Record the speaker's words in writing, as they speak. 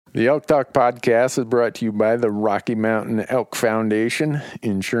The Elk Talk podcast is brought to you by the Rocky Mountain Elk Foundation,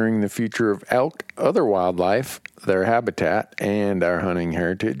 ensuring the future of elk, other wildlife, their habitat, and our hunting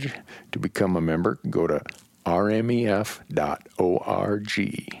heritage. To become a member, go to rmef.org.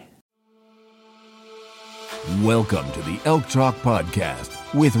 Welcome to the Elk Talk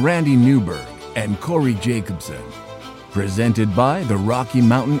podcast with Randy Newberg and Corey Jacobson, presented by the Rocky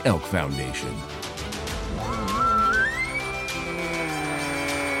Mountain Elk Foundation.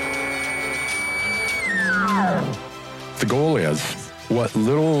 The goal is, what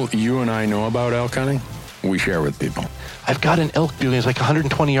little you and I know about elk hunting, we share with people. I've got an elk bugle. It's like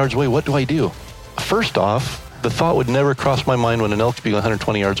 120 yards away. What do I do? First off, the thought would never cross my mind when an elk's bugle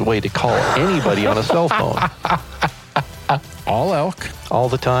 120 yards away to call anybody on a cell phone. All elk? All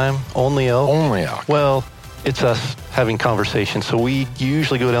the time? Only elk? Only elk. Well, it's us having conversations, so we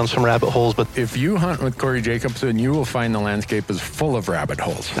usually go down some rabbit holes, but If you hunt with Corey Jacobson, you will find the landscape is full of rabbit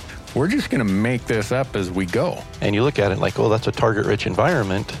holes. We're just going to make this up as we go. and you look at it like, oh, that's a target-rich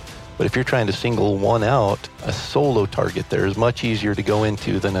environment. But if you're trying to single one out, a solo target there is much easier to go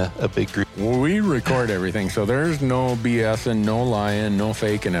into than a big group. We record everything, so there's no BSing, no lying, no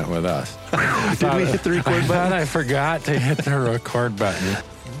faking it with us. Did we hit the record button? I forgot to hit the record button.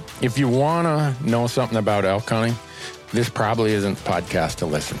 If you want to know something about elk hunting, this probably isn't the podcast to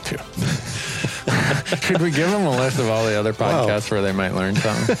listen to. Should we give them a list of all the other podcasts where they might learn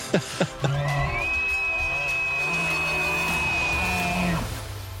something?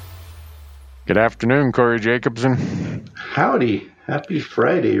 Good afternoon, Corey Jacobson. Howdy. Happy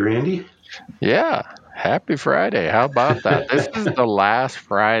Friday, Randy. Yeah, happy Friday. How about that? This is the last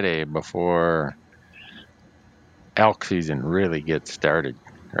Friday before elk season really gets started,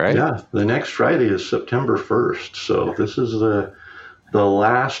 right? Yeah, the next Friday is September 1st. So this is the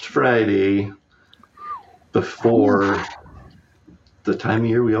last Friday before the time of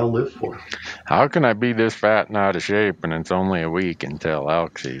year we all live for. How can I be this fat and out of shape and it's only a week until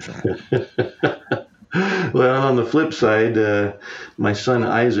elk season? Well, on the flip side, my son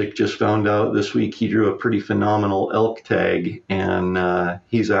Isaac just found out this week he drew a pretty phenomenal elk tag, and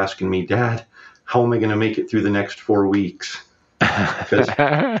he's asking me, Dad, how am I going to make it through the next 4 weeks? Because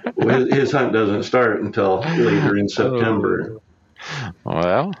his hunt doesn't start until later in September.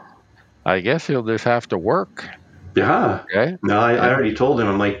 Well, I guess he'll just have to work. Yeah. Okay. No, I already told him,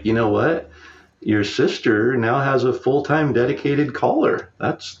 I'm like, you know what? Your sister now has a full-time dedicated caller.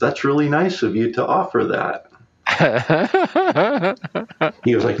 That's really nice of you to offer that.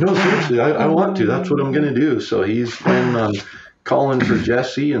 He was like, no, seriously, I want to. That's what I'm going to do. So he's planning on calling for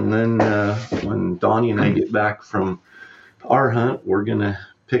Jesse, and then when Donnie and I get back from our hunt, we're going to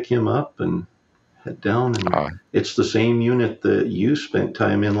pick him up and head down. And it's the same unit that you spent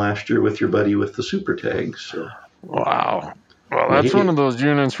time in last year with your buddy with the super tag. So. Wow. Well, that's one of those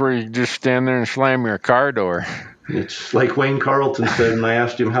units where you just stand there and slam your car door. It's like Wayne Carlton said, and I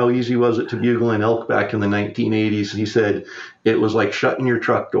asked him how easy was it to bugle an elk back in the 1980s. He said it was like shutting your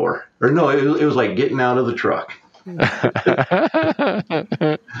truck door. Or no, it was like getting out of the truck.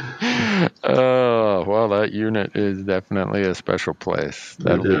 Oh, well, that unit is definitely a special place.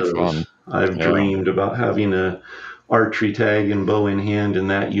 That'll be fun. I've dreamed about having a archery tag and bow in hand in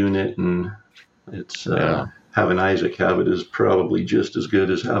that unit, and it's having Isaac have it is probably just as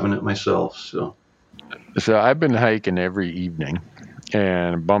good as having it myself. So I've been hiking every evening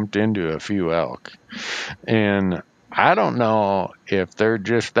and bumped into a few elk. And I don't know if they're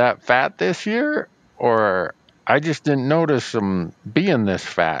just that fat this year, or I just didn't notice them being this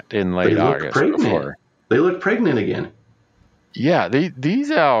fat in late August before. They look pregnant again. Yeah,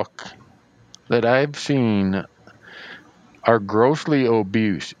 these elk that I've seen are grossly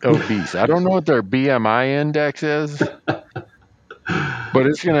obese. I don't know what their BMI index is, but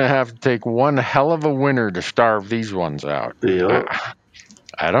it's going to have to take one hell of a winter to starve these ones out. Yep.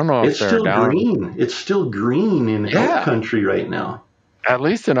 I don't know if they're still down. Green. It's still green in elk country right now. At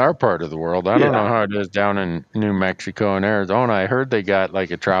least in our part of the world. I don't know how it is down in New Mexico and Arizona. I heard they got like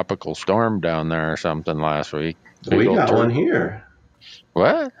a tropical storm down there or something last week. We got one here.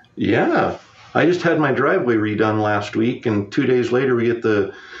 What? Yeah. I just had my driveway redone last week, and 2 days later we get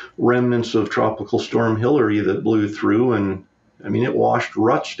the remnants of Tropical Storm Hillary that blew through, and I mean, it washed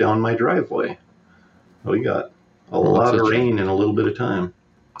ruts down my driveway. We got a lot of rain in a little bit of time.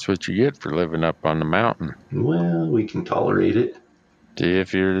 That's what you get for living up on the mountain. Well, we can tolerate it. See,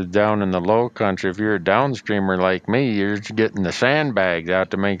 if you're down in the low country, if you're a downstreamer like me, you're just getting the sandbags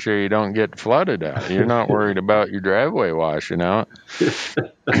out to make sure you don't get flooded out. You're not worried about your driveway washing out.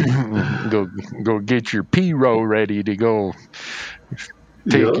 Go get your P-row ready to go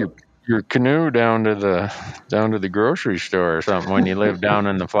take your your canoe down to the grocery store or something when you live down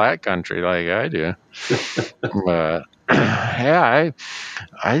in the flat country like I do. But yeah,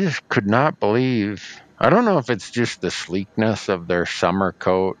 I just could not believe. I don't know if it's just the sleekness of their summer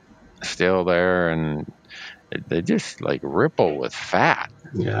coat still there, and they just like ripple with fat.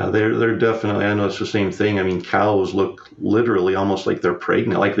 Yeah, they're definitely. I know it's the same thing. I mean, cows look literally almost like they're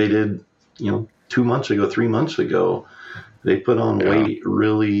pregnant, like they did, 2 months ago, 3 months ago. They put on weight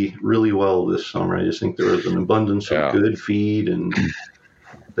really, really well this summer. I just think there was an abundance of good feed, and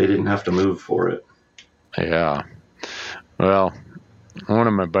they didn't have to move for it. Yeah. Well, one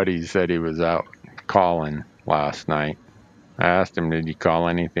of my buddies said he was out calling last night. I asked him, "Did you call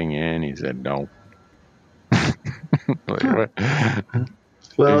anything in?" He said, "No." Like, what?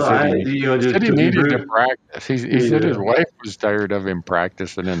 Well, he said he needed to practice. He said his wife was tired of him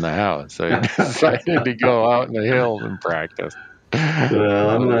practicing in the house, so he decided to go out in the hills and practice. Well,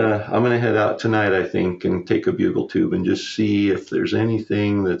 I'm gonna head out tonight, I think, and take a bugle tube and just see if there's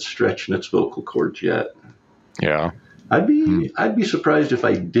anything that's stretching its vocal cords yet. Yeah, I'd be surprised if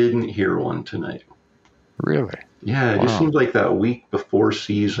I didn't hear one tonight. Really? Yeah, it just seems like that week before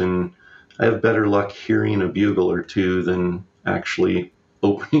season, I have better luck hearing a bugle or two than actually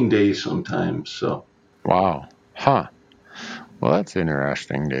opening day sometimes. So. Wow. Huh. Well, that's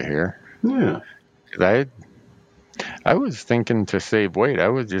interesting to hear. Yeah. I was thinking to save weight, I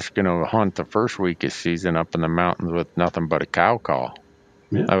was just going to hunt the first week of season up in the mountains with nothing but a cow call.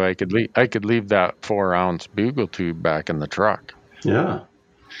 Yeah. I could leave that 4-ounce bugle tube back in the truck. Yeah.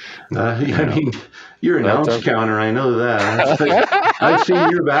 I mean, you're an ounce counter. I know that. I've seen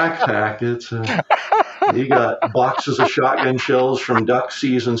your backpack. It's you got boxes of shotgun shells from duck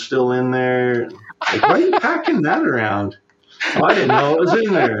season still in there. Like, why are you packing that around? Oh, I didn't know it was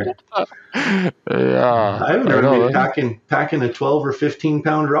in there. Yeah, I haven't been packing a 12 or 15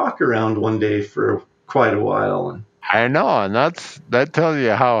 pound rock around one day for quite a while. I know, and that tells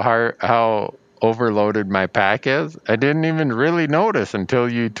you how overloaded my pack is. I didn't even really notice until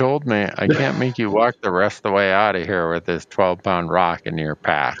you told me I can't make you walk the rest of the way out of here with this 12-pound rock in your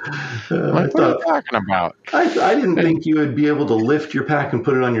pack. What are you talking about? I didn't think you would be able to lift your pack and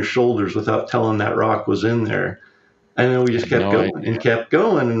put it on your shoulders without telling that rock was in there. And then we just kept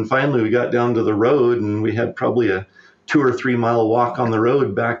going, and finally we got down to the road, and we had probably a 2 or 3 mile walk on the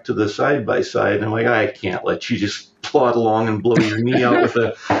road back to the side-by-side. And I'm like, I can't let you just plod along and blow your knee out with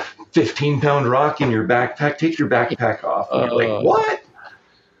a 15-pound rock in your backpack. Take your backpack off. And you're like, what?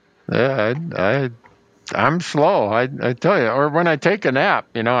 Yeah, I'm slow. I tell you. Or when I take a nap,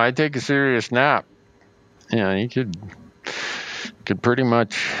 I take a serious nap. You could pretty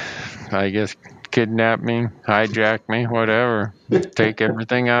much, I guess, kidnap me, hijack me, whatever. Take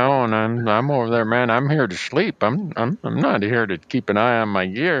everything I own. I'm over there, man. I'm here to sleep. I'm not here to keep an eye on my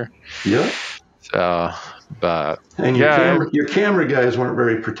gear. Yeah. So, but and your camera guys weren't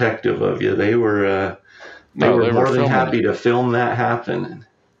very protective of you. They were more than happy to film that happen.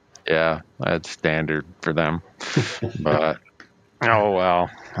 Yeah, that's standard for them. But oh well.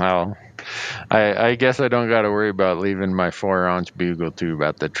 I guess I don't got to worry about leaving my 4-ounce bugle tube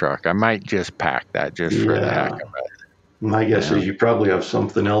at the truck. I might just pack that for the heck of it. My guess is you probably have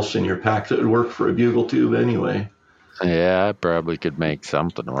something else in your pack that would work for a bugle tube anyway. Yeah, I probably could make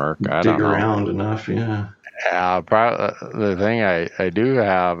something work. I don't know. Dig around enough, yeah. Yeah, the thing I do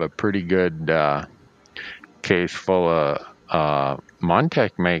have a pretty good case full of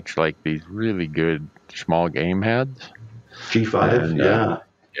Montec makes like these really good small game heads. G5, and, yeah.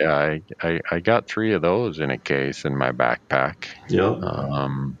 Yeah, I got 3 of those in a case in my backpack. Yep.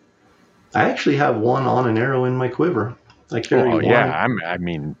 I actually have one on an arrow in my quiver. I carry one. Yeah, I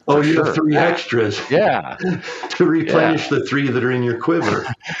mean. Oh, you have 3 extras. Yeah. To replenish the 3 that are in your quiver.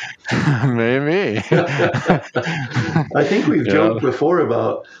 Maybe. I think we've joked before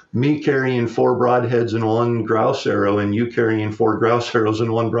about me carrying 4 broadheads and 1 grouse arrow, and you carrying 4 grouse arrows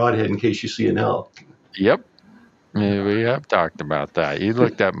and 1 broadhead in case you see an elk. Yep. Yeah, we have talked about that. You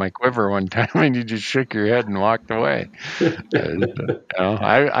looked at my quiver one time and you just shook your head and walked away.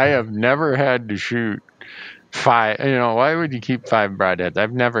 I have never had to shoot 5. Why would you keep 5 broadheads?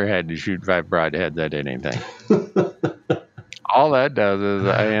 I've never had to shoot 5 broadheads at anything. All that does is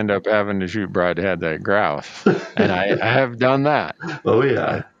I end up having to shoot broadheads at grouse, and I have done that. Oh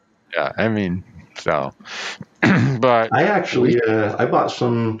yeah. Yeah, I mean, so. But I actually I bought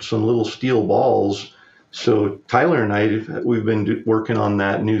some little steel balls. So Tyler and I, we've been working on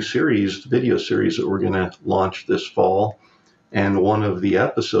that new video series that we're going to launch this fall. And one of the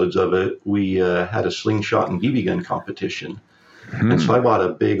episodes of it, we had a slingshot and BB gun competition. And so I bought a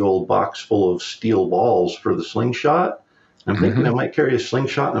big old box full of steel balls for the slingshot. I'm thinking I might carry a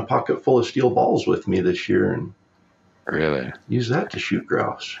slingshot and a pocket full of steel balls with me this year and Really? use that to shoot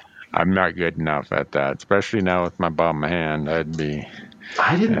grouse. I'm not good enough at that, especially now with my bum hand. I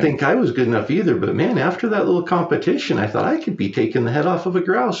didn't think I was good enough either, but man, after that little competition, I thought I could be taking the head off of a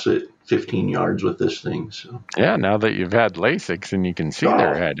grouse at 15 yards with this thing. So yeah, now that you've had LASIX and you can see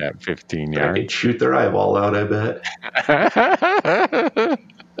their head at 15 I could yards. shoot their eyeball out, I bet.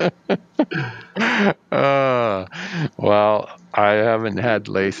 Well, I haven't had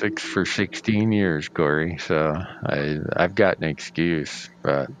LASIX for 16 years, Corey, so I've got an excuse.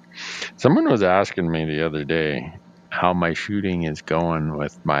 But someone was asking me the other day how my shooting is going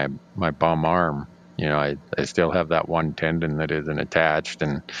with my bum arm. You know, I still have that one tendon that isn't attached,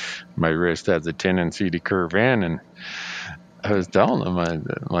 and my wrist has a tendency to curve in. And I was telling them,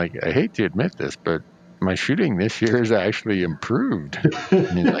 I hate to admit this, but my shooting this year has actually improved.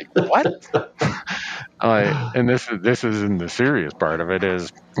 And he's like, what? And this isn't the serious part of it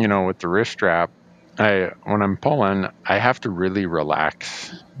is, you know, with the wrist strap, when I'm pulling, I have to really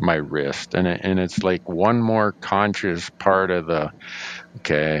relax my wrist, and it's like one more conscious part of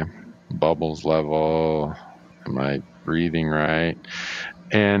okay, bubbles level, am I breathing right?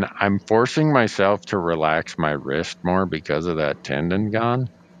 And I'm forcing myself to relax my wrist more because of that tendon gone.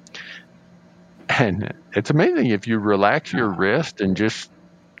 And it's amazing if you relax your wrist and just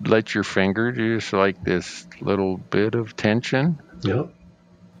let your finger just like this little bit of tension. Yep.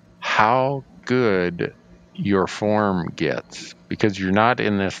 How good your form gets, because you're not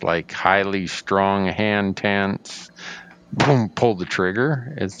in this like highly strong hand tense, boom, pull the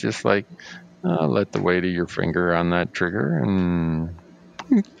trigger. It's just like let the weight of your finger on that trigger, and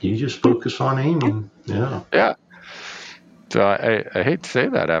you just focus on aiming. Yeah. So I hate to say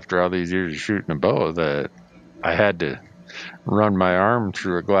that after all these years of shooting a bow that I had to run my arm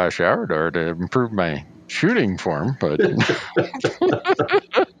through a glass shower door to improve my shooting form, but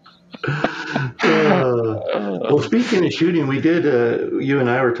well, speaking of shooting, we did. You and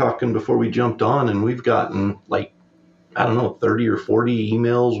I were talking before we jumped on, and we've gotten like, I don't know, 30 or 40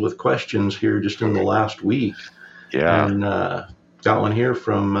 emails with questions here just in the last week. Yeah. And got one here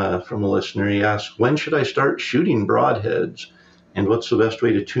from a listener. He asked, when should I start shooting broadheads? And what's the best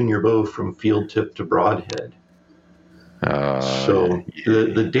way to tune your bow from field tip to broadhead? So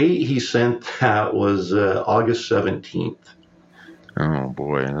the date he sent that was August 17th. Oh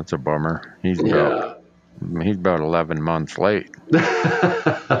boy, that's a bummer. He's about 11 months late.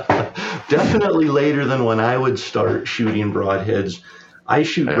 Definitely later than when I would start shooting broadheads. I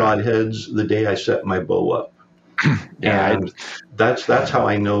shoot broadheads the day I set my bow up. And that's how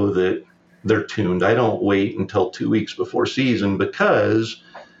I know that they're tuned. I don't wait until 2 weeks before season, because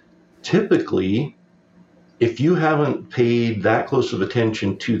typically if you haven't paid that close of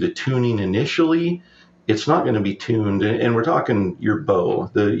attention to the tuning initially, it's not going to be tuned. And we're talking your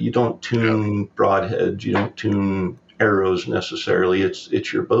bow. You don't tune broadheads, you don't tune arrows necessarily.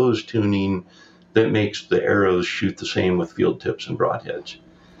 It's your bow's tuning that makes the arrows shoot the same with field tips and broadheads.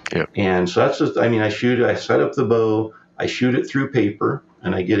 Yep. And so that's just, I set up the bow, I shoot it through paper,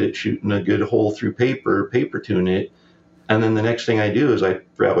 and I get it shooting a good hole through paper tune it. And then the next thing I do is I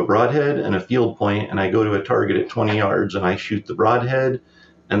grab a broadhead and a field point, and I go to a target at 20 yards, and I shoot the broadhead,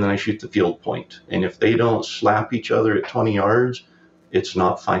 and then I shoot the field point. And if they don't slap each other at 20 yards, it's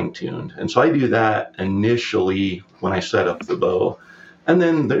not fine-tuned. And so I do that initially when I set up the bow. And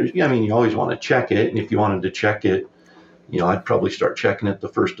then you always want to check it. And if you wanted to check it, I'd probably start checking it the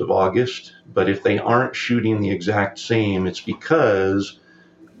 1st of August. But if they aren't shooting the exact same, it's because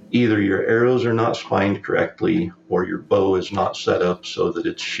either your arrows are not spined correctly or your bow is not set up so that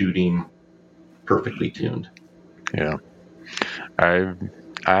it's shooting perfectly tuned. Yeah. I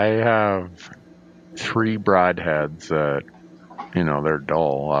have 3 broadheads that, they're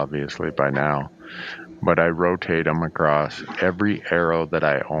dull, obviously, by now. But I rotate them across every arrow that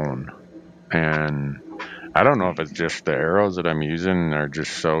I own. And I don't know if it's just the arrows that I'm using are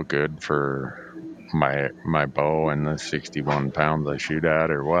just so good for my bow and the 61 pounds I shoot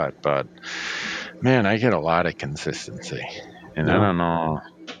at or what. But, man, I get a lot of consistency. And I don't know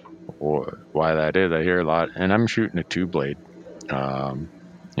why that is. I hear a lot. And I'm shooting a 2-blade. A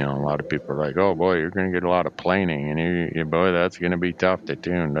lot of people are like, oh, boy, you're going to get a lot of planing. And, boy, that's going to be tough to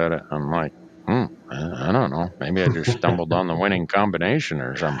tune. I'm like, I don't know. Maybe I just stumbled on the winning combination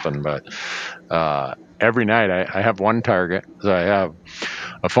or something. But every night I have one target. So I have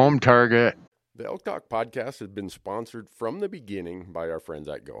a foam target. The Elk Talk podcast has been sponsored from the beginning by our friends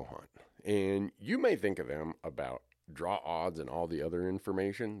at Go Hunt. And you may think of them about draw odds and all the other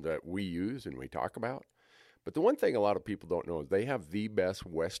information that we use and we talk about. But the one thing a lot of people don't know is they have the best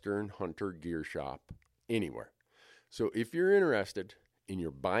Western hunter gear shop anywhere. So if you're interested and you're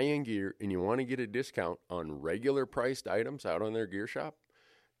buying gear and you want to get a discount on regular priced items out on their gear shop,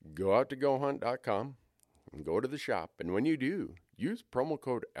 go out to GoHunt.com and go to the shop. And when you do, use promo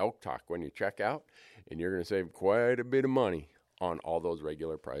code ElkTalk when you check out, and you're going to save quite a bit of money on all those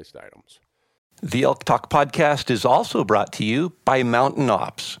regular priced items. The Elk Talk podcast is also brought to you by Mountain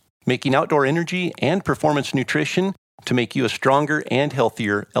Ops, making outdoor energy and performance nutrition to make you a stronger and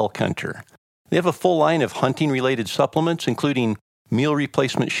healthier elk hunter. They have a full line of hunting-related supplements, including meal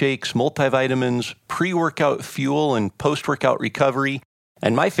replacement shakes, multivitamins, pre-workout fuel, and post-workout recovery.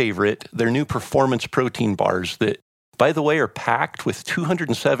 And my favorite, their new performance protein bars that, by the way, are packed with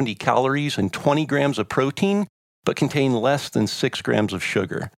 270 calories and 20 grams of protein, but contain less than 6 grams of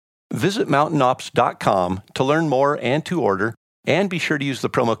sugar. Visit mountainops.com to learn more and to order, and be sure to use the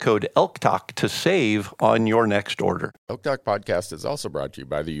promo code ELKTALK to save on your next order. Elk Talk Podcast is also brought to you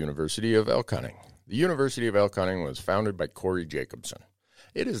by the University of Elk Hunting. The University of Elk Hunting was founded by Corey Jacobson.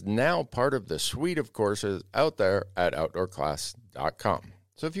 It is now part of the suite of courses out there at OutdoorClass.com.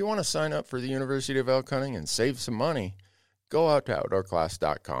 So if you want to sign up for the University of Elk Hunting and save some money, go out to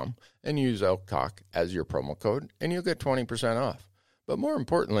OutdoorClass.com and use Elk Talk as your promo code, and you'll get 20% off. But more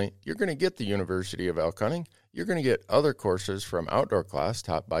importantly, you're going to get the University of Elk Hunting. You're going to get other courses from Outdoor Class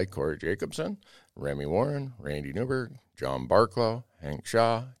taught by Corey Jacobson, Remy Warren, Randy Newberg, John Barklow, Hank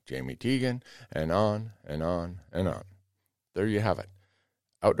Shaw, Jamie Teagan, and on and on and on. There you have it.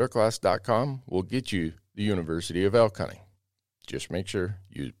 OutdoorClass.com will get you the University of Elk Hunting. Just make sure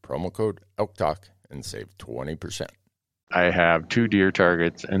you use promo code ELKTALK and save 20%. I have 2 deer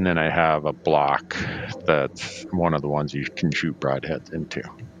targets, and then I have a block that's one of the ones you can shoot broadheads into.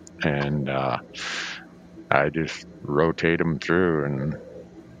 And I just rotate them through, and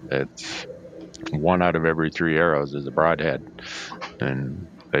it's 1 out of every 3 arrows is a broadhead. And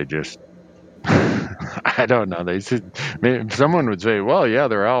they just, I don't know. They said, someone would say, well, yeah,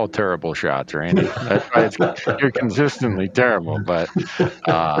 they're all terrible shots, Randy. That's why you're consistently terrible. But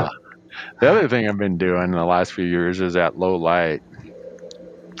the other thing I've been doing in the last few years is at low light.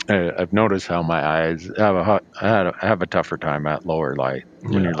 I've noticed how my eyes have a tougher time at lower light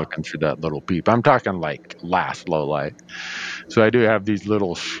when you're looking through that little peep. I'm talking like last low light. So I do have these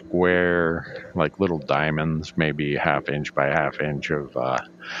little square, like little diamonds, maybe 1/2 inch by 1/2 inch of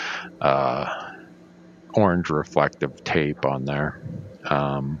orange reflective tape on there.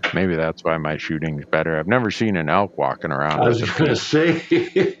 Maybe that's why my shooting's better. I've never seen an elk walking around. I was going to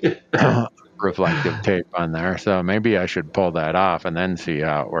say reflective tape on there, so maybe I should pull that off and then see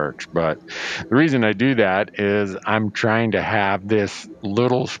how it works. But the reason I do that is I'm trying to have this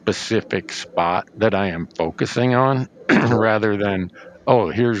little specific spot that I am focusing on rather than, oh,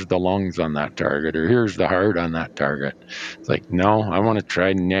 here's the lungs on that target, or here's the heart on that target. It's like, no, I want to try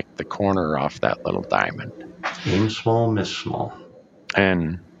and nick the corner off that little diamond. Aim small, miss small.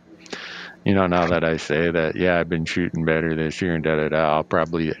 And now that I say that, yeah, I've been shooting better this year and I'll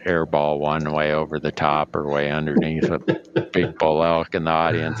probably airball one way over the top or way underneath a big bull elk, and the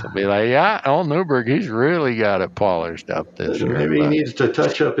audience will be like, yeah, Al Newberg, he's really got it polished up this year. Maybe he needs to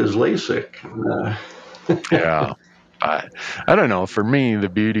touch up his LASIK. Yeah. I don't know. For me, the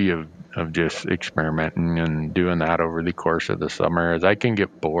beauty of just experimenting and doing that over the course of the summer is I can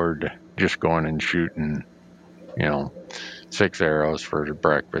get bored just going and shooting, 6 arrows for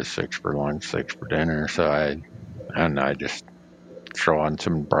breakfast, 6 for lunch, 6 for dinner. So I just throw on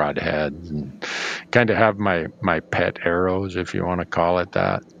some broadheads and kind of have my pet arrows, if you want to call it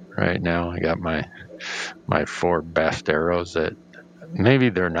that. Right now, I got my 4 best arrows that maybe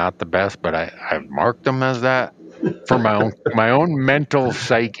they're not the best, but I've marked them as that for my own mental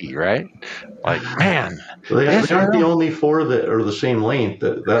psyche, right? Like, man, they aren't the only 4 that are the same length.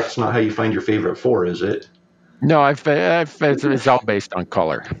 That's not how you find your favorite 4, is it? No, it's all based on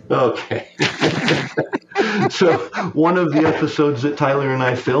color. Okay. So one of the episodes that Tyler and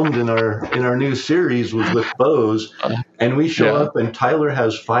I filmed in our new series was with bows, and we show up and Tyler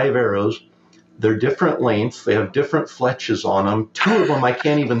has 5 arrows. They're different lengths. They have different fletches on them. 2 of them I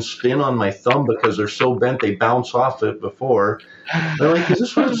can't even spin on my thumb because they're so bent they bounce off it before. They're like, is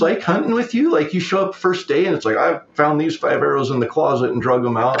this what it's like hunting with you? Like, you show up first day and it's like, I found these 5 arrows in the closet and drug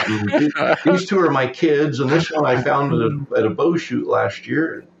them out. And these 2 are my kids, and this one I found at a bow shoot last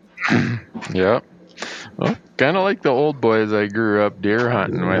year. Yeah. Well, kind of like the old boys I grew up deer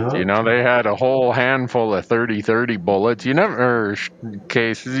hunting with. They had a whole handful of 30-30 bullets.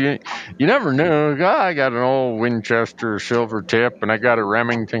 Cases. You never knew. I got an old Winchester silver tip, and I got a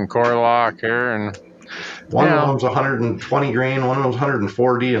Remington Core-Lock here, and one of them's 120 grain, one of them's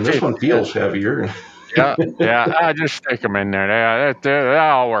 140, and this one feels heavier. Yeah. I just stick them in there. They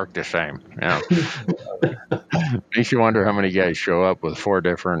all work the same. Makes you wonder how many guys show up with 4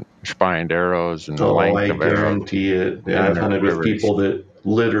 different spined arrows and length I of arrows. guarantee it. Yeah, I've hunted with people that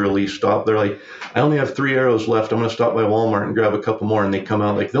literally stop. They're like, I only have 3 arrows left. I'm going to stop by Walmart and grab a couple more. And they come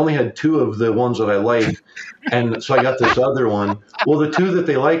out like, they only had 2 of the ones that I like. And so I got this other one. Well, the 2 that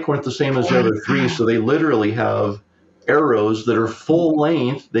they like weren't the same as the other 3. So they literally have arrows that are full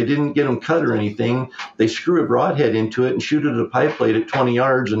length. They didn't get them cut or anything. They screw a broadhead into it and shoot it at a pipe plate at 20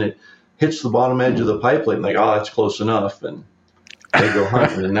 yards, and it hits the bottom edge of the pipe plate. And like, oh, that's close enough. And they go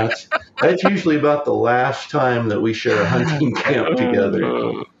hunting. And that's usually about the last time that we share a hunting camp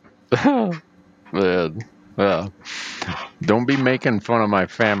together. Well, don't be making fun of my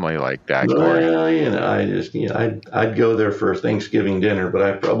family like that, Corey. Well, I'd go there for Thanksgiving dinner, but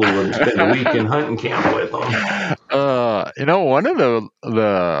I probably wouldn't spend a week in hunting camp with them. One of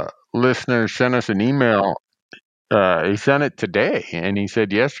the listeners sent us an email. He sent it today, and he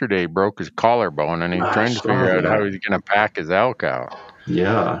said yesterday he broke his collarbone, and he's trying to figure out how he's going to pack his elk out.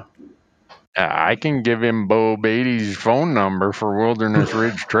 Yeah. I can give him Bo Beatty's phone number for Wilderness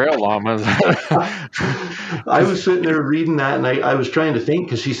Ridge Trail Llamas. I was sitting there reading that, and I was trying to think,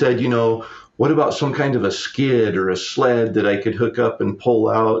 because he said, what about some kind of a skid or a sled that I could hook up and pull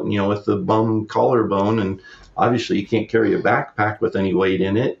out, with the bum collarbone? And obviously you can't carry a backpack with any weight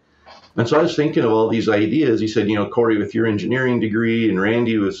in it. And so I was thinking of all these ideas. He said, Corey, with your engineering degree, and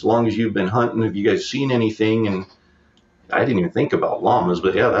Randy, as long as you've been hunting, have you guys seen anything? And I didn't even think about llamas,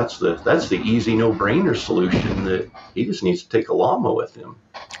 but yeah, that's the easy no-brainer solution, that he just needs to take a llama with him.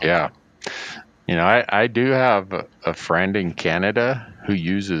 Yeah. I do have a friend in Canada who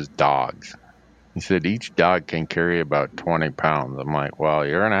uses dogs. He said each dog can carry about 20 pounds. I'm like, well,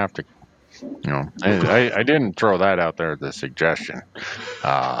 you're going to have to, I didn't throw that out there as a suggestion.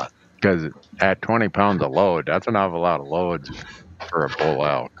 Because at 20 pounds a load, that's an awful lot of loads for a bull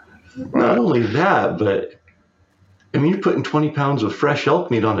elk. Not only that, but you're putting 20 pounds of fresh elk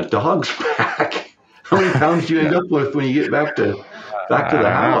meat on a dog's back. How many pounds do you end up with when you get back to the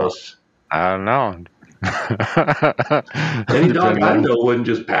house? I don't know. Any dog I know wouldn't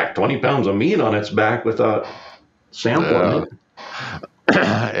just pack 20 pounds of meat on its back without sampling it.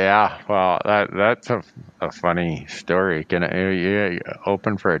 Yeah, well, that's a funny story. Can you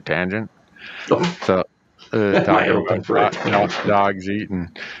open for a tangent? So, talking about dogs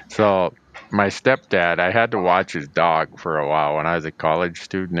eating. So, my stepdad, I had to watch his dog for a while when I was a college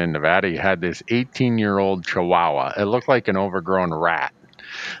student in Nevada. He had this 18-year-old Chihuahua. It looked like an overgrown rat.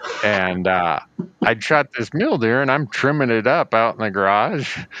 And I'd shot this mule deer, and I'm trimming it up out in the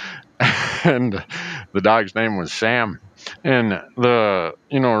garage. And the dog's name was Sam. And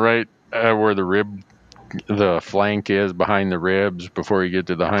right where the flank is behind the ribs before you get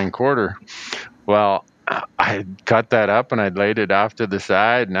to the hind quarter. Well, I cut that up and I laid it off to the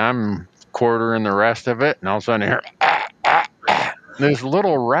side, and I'm quartering the rest of it. And all of a sudden here, this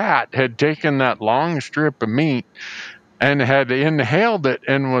little rat had taken that long strip of meat and had inhaled it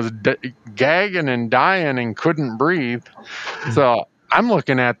and was gagging and dying and couldn't breathe. So I'm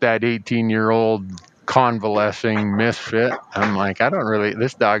looking at that 18-year-old convalescing misfit. I'm like,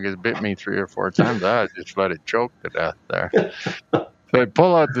 this dog has bit me 3 or 4 times. I just let it choke to death there. So I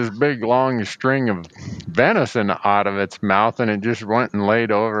pull out this big long string of venison out of its mouth, and it just went and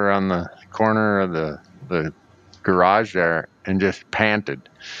laid over on the corner of the garage there and just panted.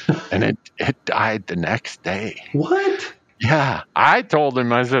 And it died the next day. What? Yeah. I told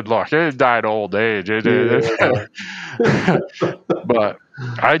him, I said, look, it died old age. But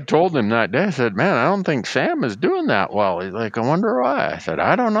I told him that day, I said, man, I don't think Sam is doing that well. He's like, I wonder why. I said,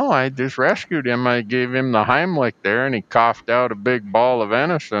 I don't know. I just rescued him. I gave him the Heimlich there, and he coughed out a big ball of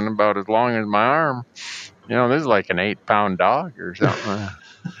venison about as long as my arm. This is like an 8-pound dog or something.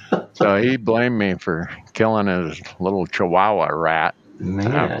 So he blamed me for killing his little Chihuahua rat.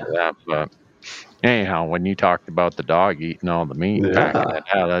 Man. After that, but anyhow, when you talked about the dog eating all the meat,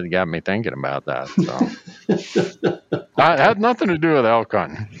 that got me thinking about that. So it had nothing to do with elk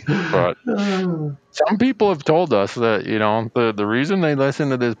hunting, but some people have told us that the reason they listen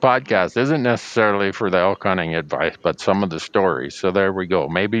to this podcast isn't necessarily for the elk hunting advice, but some of the stories. So there we go.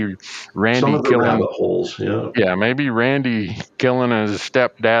 Maybe Randy some of the rabbit holes. Yeah, maybe Randy killing his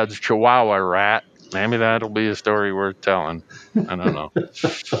stepdad's Chihuahua rat. Maybe that'll be a story worth telling. I don't know.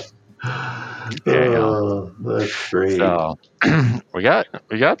 That's great. So we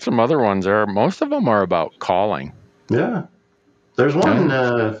got some other ones there. Most of them are about calling. Yeah. There's one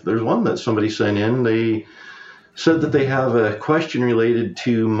that somebody sent in. They said that they have a question related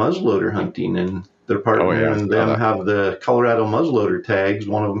to muzzleloader hunting, and their partner and them have the Colorado muzzleloader tags.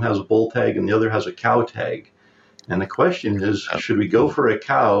 One of them has a bull tag and the other has a cow tag. And the question is, should we go for a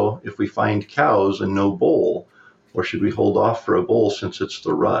cow if we find cows and no bull? or should we hold off for a bull since it's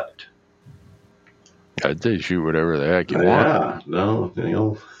the rut? I'd say shoot whatever the heck you want. Yeah, no,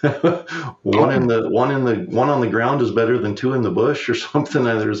 one on the ground is better than two in the bush or something.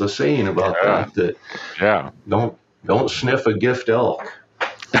 There's a saying about that. Yeah. Don't sniff a gift elk.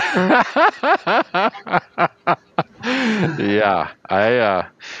 Yeah,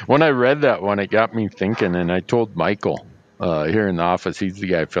 when I read that one, it got me thinking, and I told Michael here in the office, he's the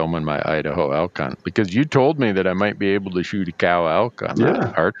guy filming my Idaho elk hunt, because you told me that I might be able to shoot a cow elk on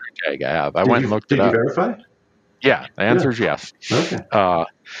that archery tag I have. I went and looked it up. Did you verify? Yeah, the answer is yes. Okay.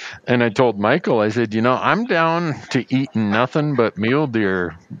 And I told Michael, I said, I'm down to eating nothing but mule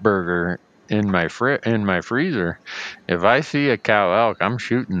deer burger in my freezer. If I see a cow elk, I'm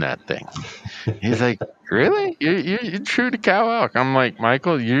shooting that thing. He's like, really? You'd shoot a cow elk? I'm like,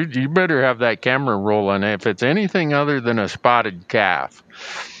 Michael, you better have that camera rolling if it's anything other than a spotted calf,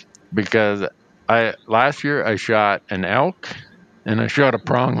 because last year I shot an elk and I shot a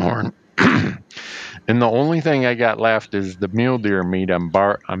pronghorn. And the only thing I got left is the mule deer meat I'm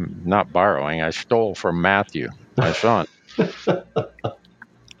not borrowing. I stole from Matthew, my son.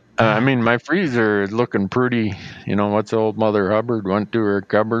 My freezer is looking pretty, what's old Mother Hubbard went to her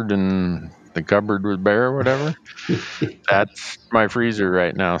cupboard and the cupboard was bare or whatever. That's my freezer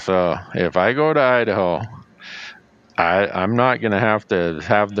right now. So if I go to Idaho, I'm not going to have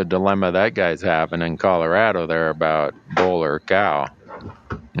the dilemma that guy's having in Colorado there about bull or cow.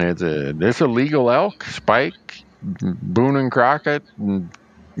 This illegal elk, spike, Boone and Crockett,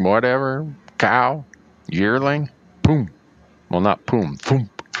 whatever, cow, yearling, poom. Well, not poom, thoomp.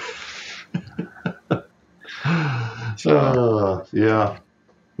 Yeah.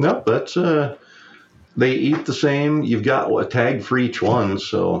 Nope, that's they eat the same. You've got a tag for each one,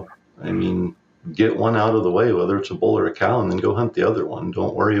 so get one out of the way, whether it's a bull or a cow, and then go hunt the other one.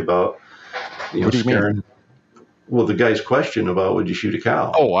 Don't worry about what do you mean? Well, the guy's question about would you shoot a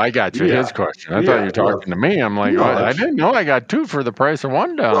cow? Oh, I got you. His question. I thought you were talking to me. I'm like, I didn't know I got two for the price of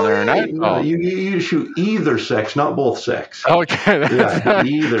one down there. And you shoot either sex, not both sex. Okay.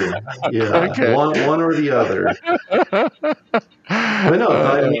 Either. Yeah. Okay. One or the other. But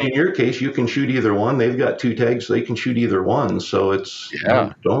no, in your case, you can shoot either one. They've got two tags, so they can shoot either one. So it's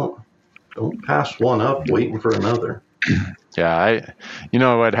don't pass one up waiting for another. Yeah,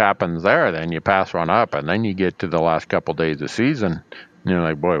 what happens there, then you pass one up, and then you get to the last couple days of season, and you're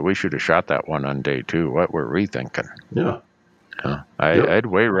like, boy, we should have shot that one on day 2. What were we thinking? Yeah. I'd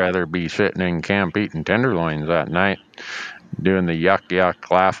way rather be sitting in camp eating tenderloins that night, doing the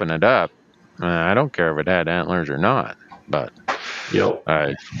yuck, laughing it up. I don't care if it had antlers or not, but... Yep.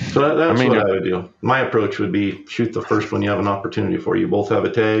 So that's what I would do. My approach would be shoot the first one you have an opportunity for. You both have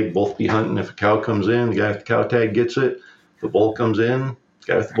a tag, both be hunting. If a cow comes in, the guy with the cow tag gets it. If the bull comes in, the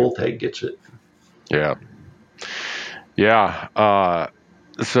guy with the bull tag gets it. Yeah. Yeah.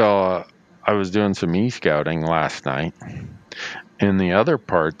 So I was doing some e-scouting last night. And the other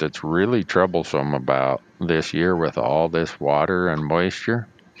part that's really troublesome about this year with all this water and moisture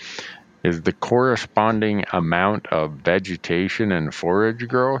is the corresponding amount of vegetation and forage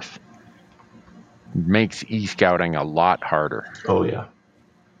growth makes e-scouting a lot harder. Oh, yeah.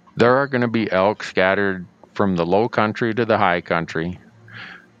 There are going to be elk scattered from the low country to the high country,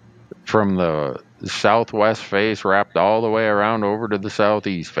 from the southwest face wrapped all the way around over to the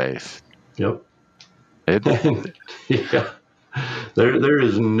southeast face. Yep. Yeah. There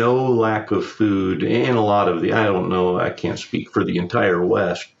is no lack of food in a lot of I don't know, I can't speak for the entire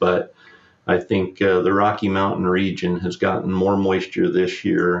West, but I think the Rocky Mountain region has gotten more moisture this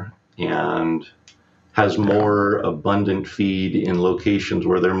year and has more abundant feed in locations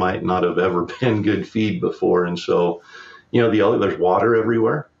where there might not have ever been good feed before. And so, there's water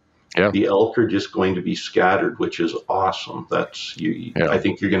everywhere. Yeah. The elk are just going to be scattered, which is awesome. I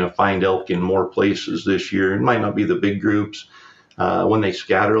think you're going to find elk in more places this year. It might not be the big groups. When they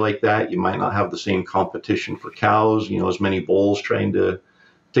scatter like that, you might not have the same competition for cows, as many bulls trying to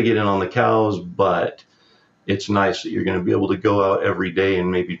get in on the cows, but it's nice that you're going to be able to go out every day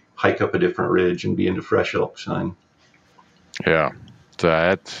and maybe hike up a different ridge and be into fresh elk sign. Yeah. So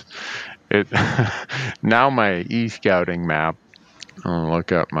that's it. Now my e-scouting map, I'll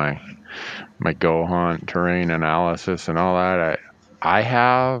look up my Go Hunt terrain analysis and all that. I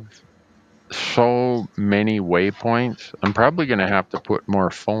have so many waypoints. I'm probably going to have to put more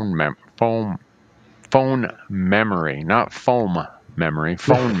phone memory,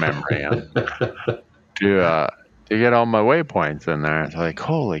 to get all my waypoints in there. It's like,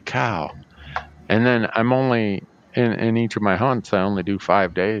 holy cow. And then I'm only in each of my hunts, I only do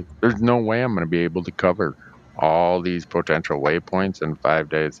 5 days. There's no way I'm going to be able to cover all these potential waypoints in 5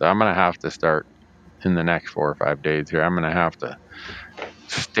 days. So I'm going to have to start in the next 4 or 5 days here, I'm going to have to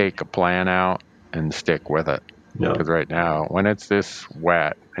stake a plan out and stick with it. Yeah. Because right now, when it's this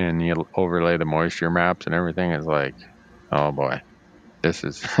wet and you overlay the moisture maps and everything, it's like, oh boy, this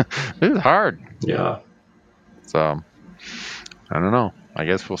is this is hard. Yeah. So I don't know. I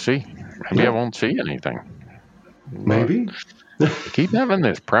guess we'll see. Maybe I won't see anything. Maybe. I keep having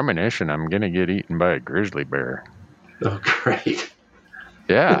this premonition I'm gonna get eaten by a grizzly bear. Oh, great.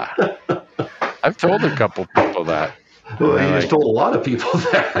 Yeah. I've told a couple people that. Well, you just told a lot of people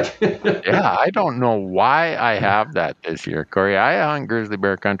that. Yeah, I don't know why I have that this year, Corey. I hunt grizzly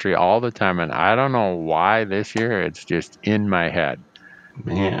bear country all the time, and I don't know why this year it's just in my head.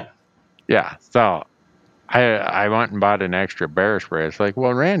 Man. Yeah, so I went and bought an extra bear spray. It's like,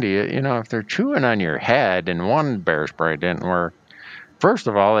 well, Randy, if they're chewing on your head and one bear spray didn't work, first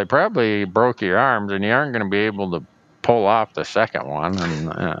of all, they probably broke your arms, and you aren't going to be able to pull off the second one.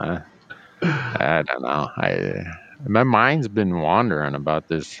 And I don't know. My mind's been wandering about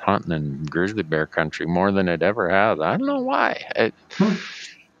this hunting in grizzly bear country more than it ever has. I don't know why.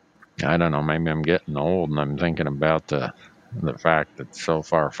 I don't know. Maybe I'm getting old and I'm thinking about the fact that so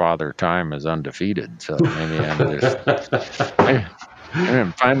far Father Time is undefeated. So maybe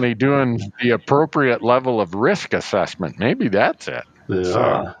I'm finally doing the appropriate level of risk assessment. Maybe that's it. Yeah.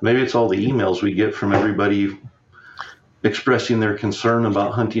 So, maybe it's all the emails we get from everybody expressing their concern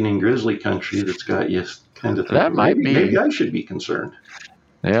about hunting in grizzly country that's got you kind of thinking, that might be. Maybe I should be concerned.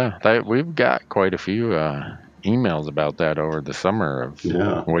 Yeah, we've got quite a few emails about that over the summer of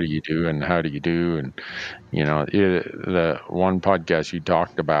what do you do and how do you do, and the one podcast you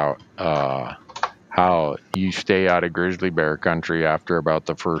talked about how you stay out of grizzly bear country after about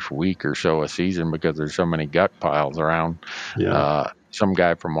the first week or so of season because there's so many gut piles around. Some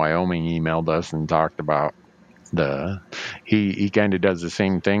guy from Wyoming emailed us and talked about he kind of does the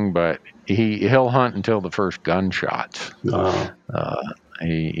same thing, but he'll hunt until the first gunshots.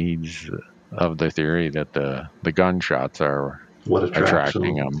 He's of the theory that the gunshots are what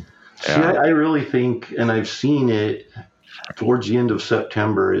attracting him. See, I really think, and I've seen it towards the end of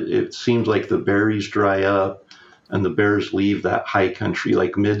September, it seems like the berries dry up and the bears leave that high country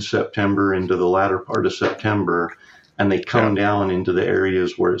like mid-September into the latter part of September, and they come down into the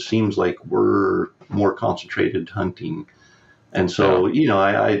areas where it seems like we're more concentrated hunting. And so,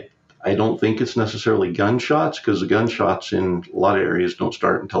 I don't think it's necessarily gunshots, because the gunshots in a lot of areas don't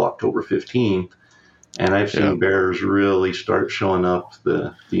start until October 15th. And I've seen bears really start showing up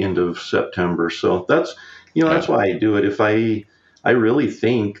the end of September. So that's why I do it. If I really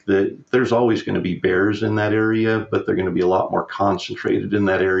think that there's always going to be bears in that area, but they're going to be a lot more concentrated in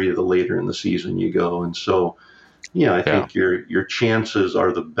that area the later in the season you go. And so, I think your chances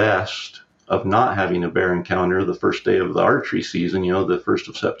are the best of not having a bear encounter the first day of the archery season, the 1st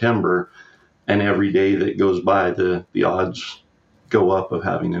of September, and every day that goes by, the odds go up of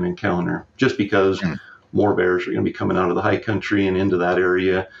having an encounter, just because more bears are going to be coming out of the high country and into that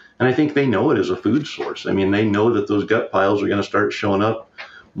area. And I think they know it as a food source. I mean, they know that those gut piles are going to start showing up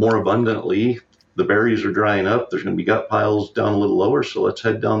more abundantly. The berries are drying up. There's going to be gut piles down a little lower. So let's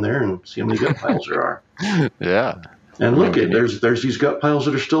head down there and see how many gut piles there are. Yeah. And look, there's these gut piles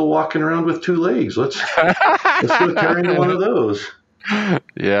that are still walking around with 2 legs. Let's go carry into one of those.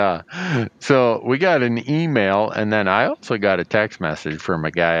 Yeah. So we got an email, and then I also got a text message from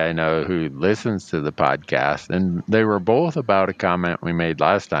a guy I know who listens to the podcast, and they were both about a comment we made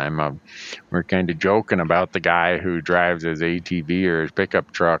last time. We're kind of joking about the guy who drives his ATV or his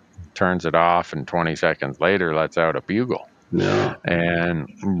pickup truck, turns it off, and 20 seconds later lets out a bugle. Yeah. And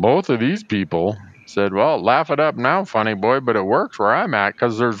both of these people said, well, laugh it up now, funny boy, but it works where I'm at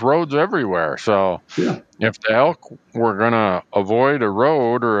because there's roads everywhere. So if the elk were going to avoid a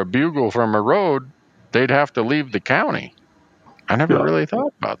road or a bugle from a road, they'd have to leave the county. I never really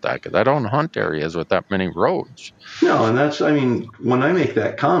thought about that because I don't hunt areas with that many roads. No, and when I make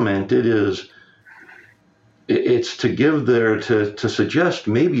that comment, it's to give to suggest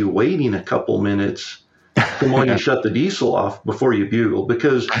maybe waiting a couple minutes from when you shut the diesel off before you bugle,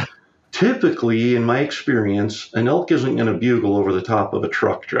 because typically, in my experience, an elk isn't going to bugle over the top of a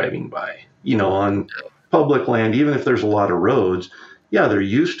truck driving by. On public land, even if there's a lot of roads, they're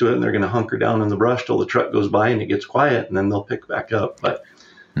used to it and they're going to hunker down in the brush till the truck goes by and it gets quiet, and then they'll pick back up. But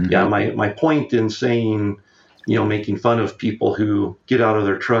my point in saying, making fun of people who get out of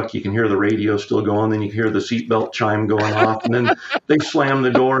their truck, you can hear the radio still going, then you can hear the seatbelt chime going off, and then they slam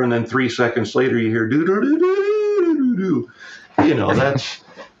the door, and then 3 seconds later you hear doo doo doo doo doo doo. That's.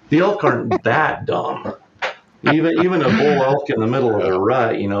 The elk aren't that dumb. Even a bull elk in the middle of a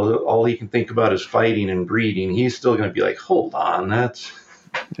rut, all he can think about is fighting and breeding. He's still going to be like, hold on, that's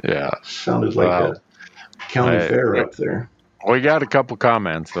sounded like county fair up there. We got a couple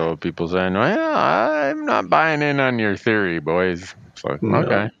comments though, people saying, "Well, I'm not buying in on your theory, boys." So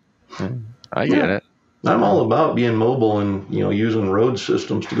okay, I get it. I'm all about being mobile and using road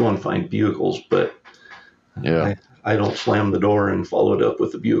systems to go and find bugles, but I don't slam the door and follow it up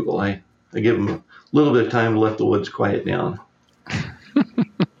with a bugle. I give them a little bit of time to let the woods quiet down.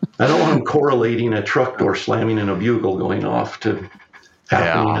 I don't want them correlating a truck door slamming and a bugle going off to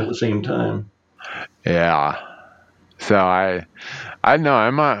happening at the same time. Yeah. So I know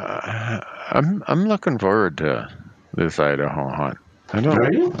I'm looking forward to this Idaho hunt. I've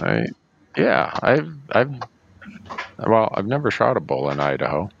never shot a bull in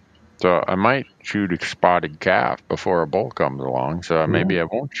Idaho, so I might shoot a spotted calf before a bull comes along. So maybe I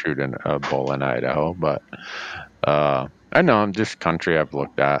won't shoot a bull in Idaho, but I know this country I've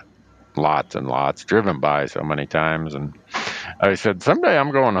looked at lots and lots, driven by so many times, and I said someday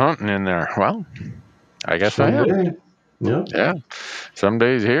I'm going hunting in there. Well, I guess someday. I am. Yep. Yeah, some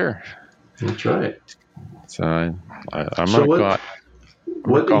days here. That's right. So I'm so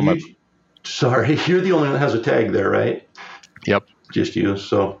gonna sorry, you're the only one that has a tag there, right? Yep. Just you.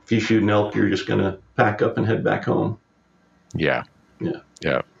 So if you shoot an elk, you're just gonna pack up and head back home. Yeah.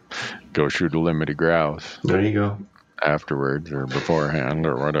 Go shoot a limited grouse. There you go. Afterwards or beforehand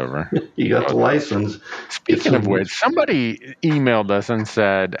or whatever. You got the license. Speaking of which, somebody emailed us and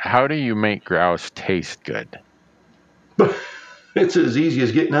said, "How do you make grouse taste good?" It's as easy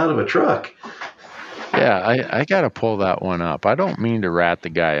as getting out of a truck. Yeah, I got to pull that one up. I don't mean to rat the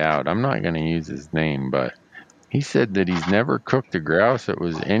guy out. I'm not going to use his name, but he said that he's never cooked a grouse that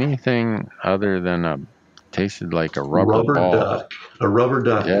was anything other than tasted like a rubber ball. Duck. A rubber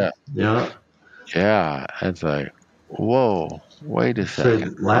duck. Yeah. Yeah. It's like, whoa, wait a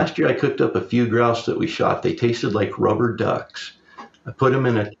second. Last year I cooked up a few grouse that we shot. They tasted like rubber ducks. I put them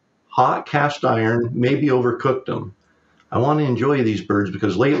in a hot cast iron, maybe overcooked them. I want to enjoy these birds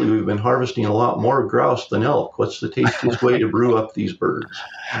because lately we've been harvesting a lot more grouse than elk. What's the tastiest way to brew up these birds?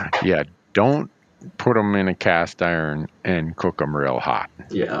 Yeah, don't put them in a cast iron and cook them real hot.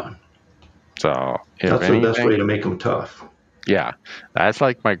 Yeah. So that's the best way to make them tough. Yeah, that's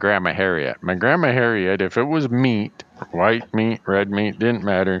like my Grandma Harriet. My Grandma Harriet, if it was meat, white meat, red meat, didn't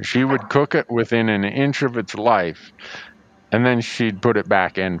matter, she would cook it within an inch of its life, and then she'd put it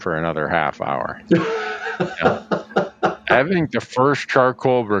back in for another half hour. I think the first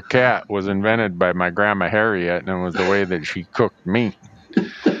charcoal briquette was invented by my Grandma Harriet, and it was the way that she cooked meat.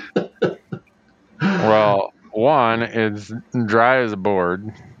 Well, one, it's dry as a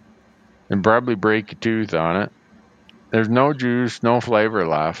board, and probably break your tooth on it. There's no juice, no flavor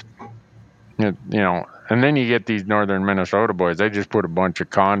left. And then you get these northern Minnesota boys. They just put a bunch of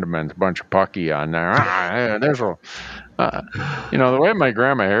condiments, a bunch of pucky on there. The way my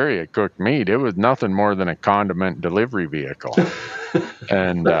Grandma Harriet cooked meat, it was nothing more than a condiment delivery vehicle.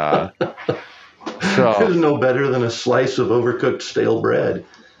 And so there's no better than a slice of overcooked stale bread.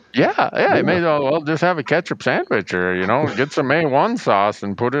 Yeah. You may as well just have a ketchup sandwich or, get some A1 sauce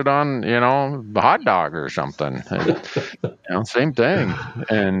and put it on, the hot dog or something. Same thing.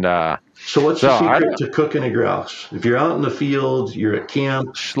 And so what's the secret to cooking a grouse? If you're out in the field, you're at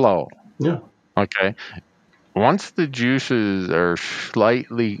camp. Slow. Yeah. Okay. Once the juices are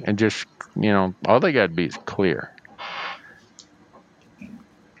slightly and just, all they got to be is clear.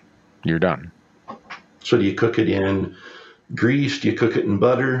 You're done. So do you cook it in grease? Do you cook it in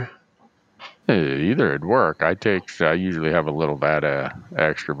butter? Either would work. I usually have a little vat of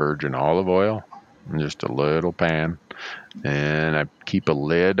extra virgin olive oil and just a little pan. And I keep a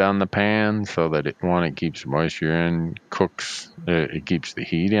lid on the pan so that it keeps moisture in, cooks, it keeps the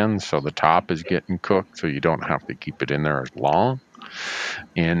heat in, so the top is getting cooked, so you don't have to keep it in there as long.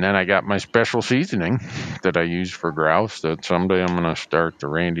 And then I got my special seasoning that I use for grouse that someday I'm going to start the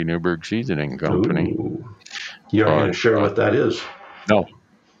Randy Newberg Seasoning Company. Ooh. You aren't going to share what that is? No.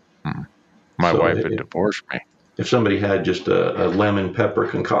 My wife had divorced me. If somebody had just a lemon pepper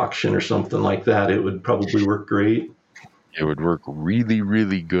concoction or something like that, it would probably work great. It would work really,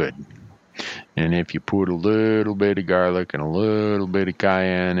 really good. And if you put a little bit of garlic and a little bit of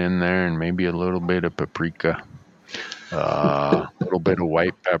cayenne in there and maybe a little bit of paprika, a little bit of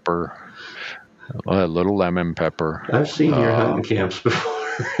white pepper, a little lemon pepper. I've seen your hunting camps before.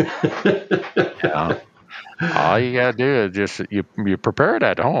 Yeah. All you got to do is just, you prepare it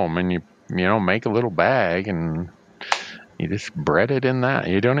at home and you make a little bag and you just bread it in that.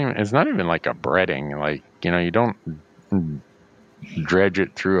 It's not even like a breading. Like, you don't dredge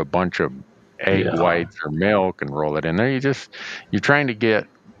it through a bunch of egg whites or milk and roll it in there. You're trying to get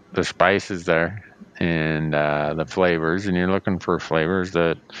the spices there and the flavors, and you're looking for flavors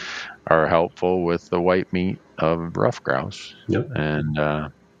that are helpful with the white meat of rough grouse. Yep.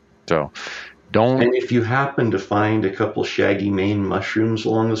 And so don't. And if you happen to find a couple shaggy Maine mushrooms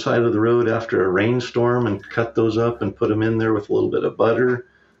along the side of the road after a rainstorm and cut those up and put them in there with a little bit of butter,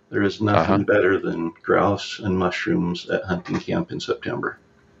 there is nothing better than grouse and mushrooms at hunting camp in September.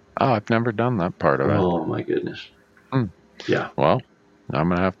 Oh, I've never done that part of it. Oh, my goodness. Yeah. Well, I'm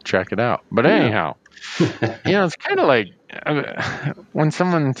going to have to check it out. But anyhow, it's kind of like when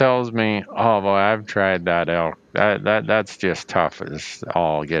someone tells me, oh, boy, I've tried that elk, that's just tough as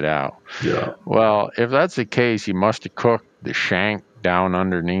all get out. Yeah. Well, if that's the case, you must have cooked the shank down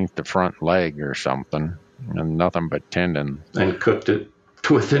underneath the front leg or something, and nothing but tendon. And cooked it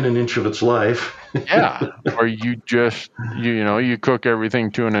to within an inch of its life. Yeah. Or you just, you cook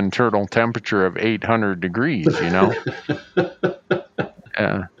everything to an internal temperature of 800 degrees,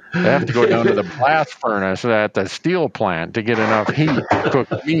 Yeah. They have to go down to the blast furnace at the steel plant to get enough heat to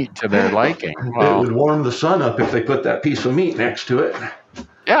cook meat to their liking. Well, it would warm the sun up if they put that piece of meat next to it.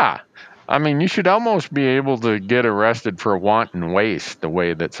 Yeah. I mean, you should almost be able to get arrested for wanton waste the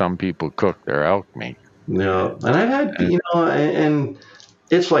way that some people cook their elk meat. Yeah. And I've had, and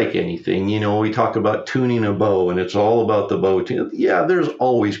it's like anything, we talk about tuning a bow and it's all about the bow. Yeah, there's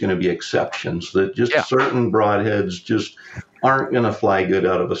always going to be exceptions that just certain broadheads just aren't going to fly good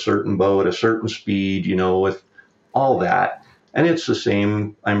out of a certain bow at a certain speed, with all that. And it's the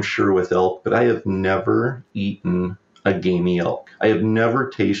same, I'm sure, with elk, but I have never eaten a gamey elk. I have never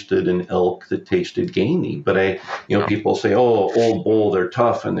tasted an elk that tasted gamey, but people say, oh, old bull, they're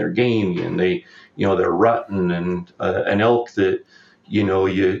tough and they're gamey and they're rutting, and an elk that,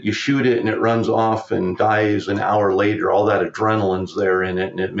 you shoot it and it runs off and dies an hour later, all that adrenaline's there in it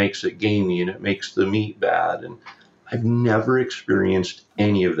and it makes it gamey and it makes the meat bad. And I've never experienced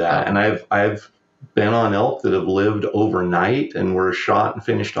any of that. And I've been on elk that have lived overnight and were shot and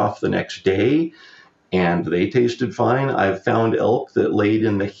finished off the next day, and they tasted fine. I've found elk that laid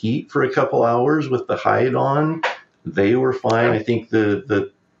in the heat for a couple hours with the hide on. They were fine. I think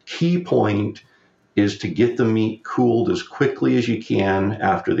the key point is to get the meat cooled as quickly as you can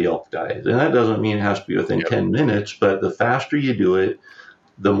after the elk dies. And that doesn't mean it has to be within 10 minutes, but the faster you do it,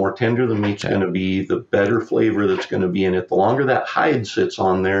 the more tender the meat's going to be, the better flavor that's going to be in it. The longer that hide sits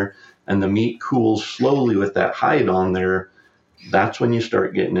on there and the meat cools slowly with that hide on there, that's when you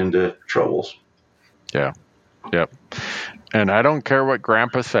start getting into troubles. Yeah. Yep. And I don't care what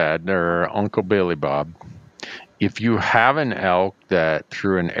Grandpa said or Uncle Billy Bob. If you have an elk that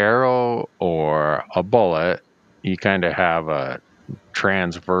through an arrow or a bullet, you kind of have a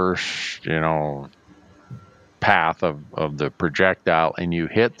transverse, path of the projectile and you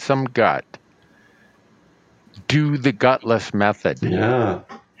hit some gut, do the gutless method. Yeah.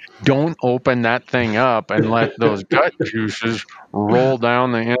 Don't open that thing up and let those gut juices roll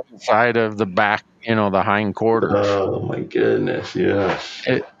down the inside of the back, the hind quarters. Oh my goodness, yes.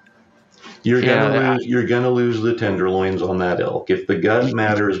 You're gonna lose the tenderloins on that elk. If the gut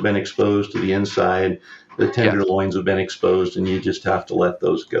matter has been exposed to the inside, the tenderloins have been exposed, and you just have to let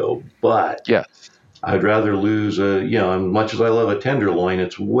those go. But I'd rather lose as much as I love a tenderloin,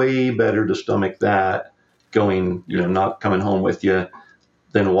 it's way better to stomach that going, not coming home with you,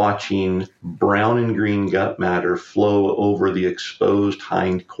 than watching brown and green gut matter flow over the exposed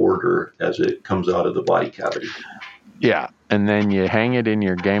hind quarter as it comes out of the body cavity. Yeah, and then you hang it in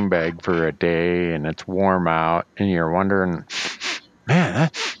your game bag for a day, and it's warm out, and you're wondering,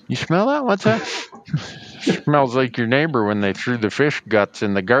 man, you smell that? What's that? Smells like your neighbor when they threw the fish guts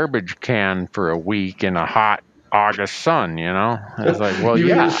in the garbage can for a week in a hot August sun, It's like, well,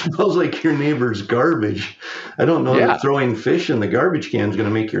 It smells like your neighbor's garbage. I don't know if throwing fish in the garbage can is going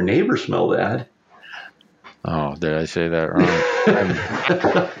to make your neighbor smell bad. Oh, did I say that wrong?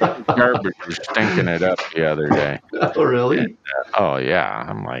 Garbage was stinking it up the other day. Oh, really? And, yeah.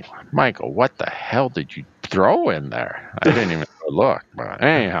 I'm like, Michael, what the hell did you throw in there? I didn't even look. But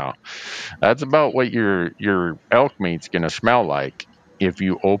anyhow, that's about what your elk meat's going to smell like if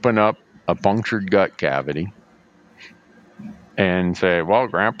you open up a punctured gut cavity and say, well,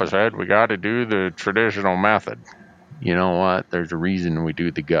 Grandpa said we got to do the traditional method. You know what? There's a reason we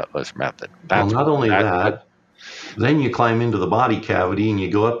do the gutless method. Not only that, then you climb into the body cavity and you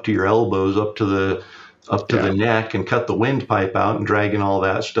go up to your elbows, up to the neck, and cut the windpipe out and dragging all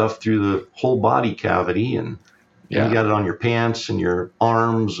that stuff through the whole body cavity, and you got it on your pants and your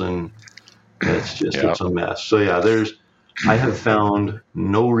arms, and it's a mess. So I have found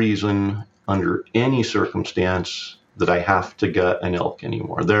no reason under any circumstance that I have to gut an elk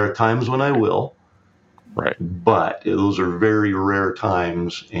anymore. There are times when I will, right? But those are very rare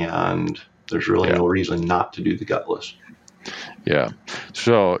times, and There's really no reason not to do the gutless. Yeah.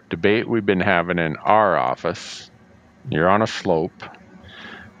 So debate we've been having in our office, you're on a slope.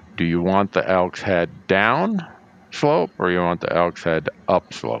 Do you want the elk's head down slope or you want the elk's head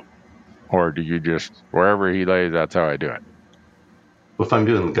up slope? Or do you just, wherever he lays, that's how I do it? If I'm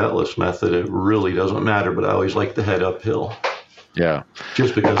doing the gutless method, it really doesn't matter, but I always like the head uphill. Yeah.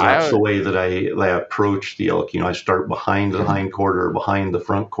 Just because that's the way that I approach the elk. I start behind the hind quarter, behind the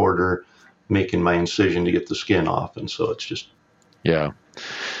front quarter, making my incision to get the skin off. And so it's just... Yeah.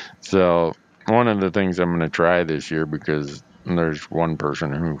 So one of the things I'm going to try this year, because there's one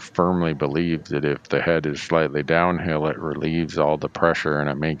person who firmly believes that if the head is slightly downhill, it relieves all the pressure and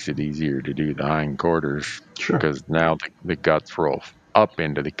it makes it easier to do the hind quarters. Sure. Because now the guts roll up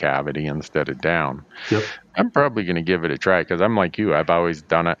into the cavity instead of down. Yep. I'm probably going to give it a try because I'm like you. I've always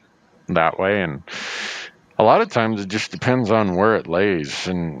done it that way. And a lot of times it just depends on where it lays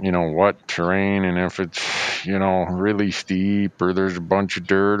and, what terrain. And if it's, really steep or there's a bunch of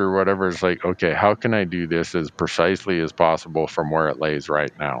dirt or whatever, it's like, okay, how can I do this as precisely as possible from where it lays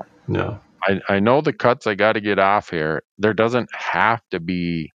right now? No. I know the cuts I got to get off here. There doesn't have to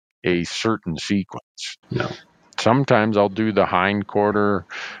be a certain sequence. No. Sometimes I'll do the hind quarter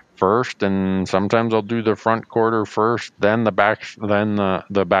first, and sometimes I'll do the front quarter first, then the back, then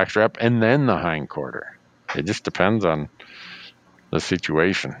the back strap, and then the hind quarter. It just depends on the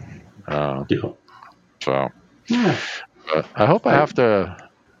situation. So, I hope I have to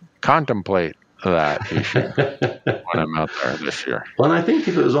contemplate that issue when I'm out there this year. Well, and I think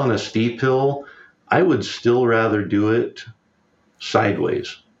if it was on a steep hill, I would still rather do it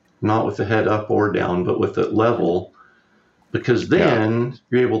sideways, not with the head up or down, but with it level, because then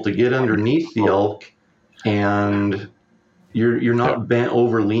you're able to get underneath the elk and you're not bent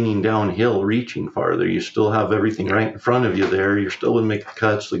over leaning downhill, reaching farther. You still have everything right in front of you there. You're still going to make the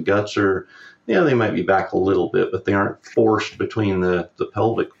cuts. The guts are, they might be back a little bit, but they aren't forced between the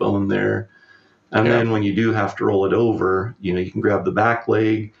pelvic bone there. And then when you do have to roll it over, you can grab the back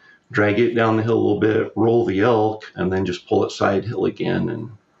leg, drag it down the hill a little bit, roll the elk, and then just pull it side hill again.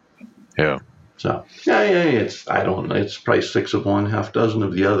 And so, it's probably 6 of one, half dozen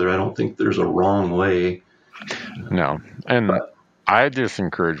of the other. I don't think there's a wrong way. No. And I just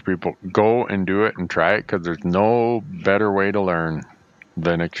encourage people, go and do it and try it, because there's no better way to learn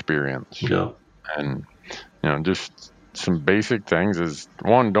than experience. Yeah. And, just some basic things is,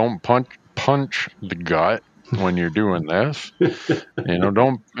 one, don't punch the gut when you're doing this.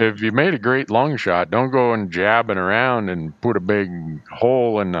 If you made a great long shot, don't go and jabbing around and put a big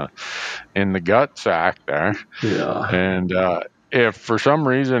hole in the gut sac there. Yeah. And if for some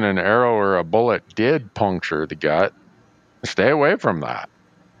reason an arrow or a bullet did puncture the gut, stay away from that.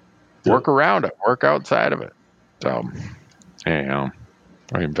 Work around it. Work outside of it. So,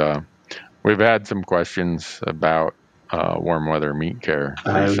 we've had some questions about warm weather meat care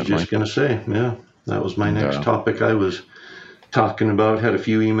recently. I was just going to say, that was my next topic. I was talking about, had a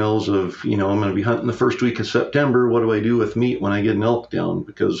few emails of, I'm going to be hunting the first week of September. What do I do with meat when I get an elk down?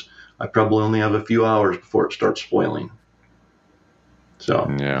 Because I probably only have a few hours before it starts spoiling. So,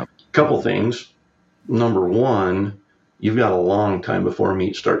 a couple things. Number one, you've got a long time before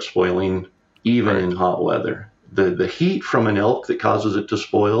meat starts spoiling, even in hot weather. The heat from an elk that causes it to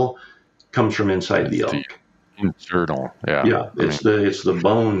spoil comes from inside the elk. Internal, it's the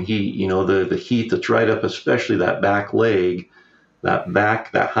bone heat, the heat that's right up, especially that back leg,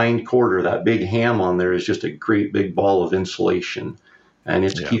 that hind quarter, that big ham on there is just a great big ball of insulation, and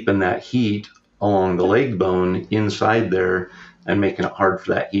it's keeping that heat along the leg bone inside there and making it hard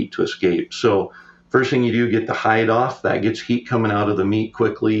for that heat to escape. So first thing you do, get the hide off. That gets heat coming out of the meat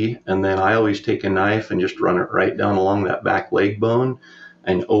quickly, and then I always take a knife and just run it right down along that back leg bone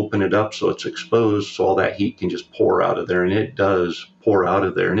and open it up so it's exposed, so all that heat can just pour out of there. And it does pour out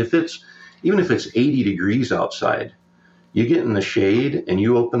of there. And even if it's 80 degrees outside, you get in the shade and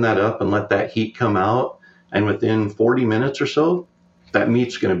you open that up and let that heat come out, and within 40 minutes or so, that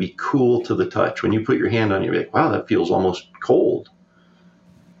meat's going to be cool to the touch. When you put your hand on it, you're like, wow, that feels almost cold.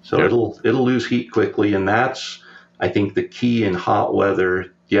 So it'll lose heat quickly, and that's, I think, the key in hot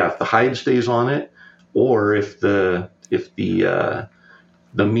weather. If the hide stays on it, or if the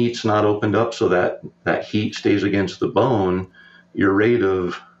meat's not opened up so that heat stays against the bone, your rate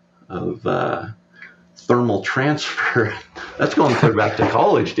of thermal transfer, that's going clear back to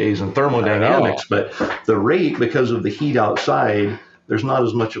college days and thermodynamics, but the rate, because of the heat outside, there's not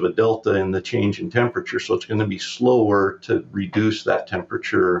as much of a delta in the change in temperature, so it's going to be slower to reduce that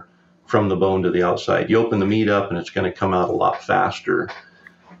temperature from the bone to the outside. You open the meat up and it's going to come out a lot faster.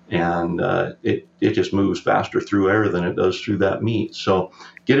 and it just moves faster through air than it does through that meat. So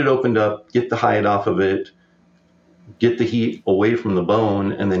get it opened up, get the hide off of it, get the heat away from the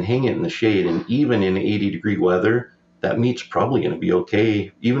bone, and then hang it in the shade. And even in 80-degree weather, that meat's probably going to be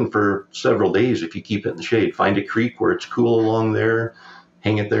okay, even for several days if you keep it in the shade. Find a creek where it's cool along there,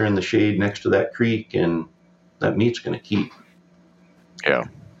 hang it there in the shade next to that creek, and that meat's going to keep. Yeah,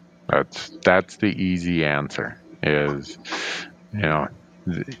 that's the easy answer. Is, you know,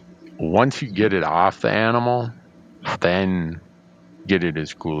 once you get it off the animal, then get it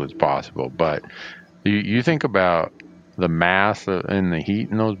as cool as possible. But you think about the mass and the heat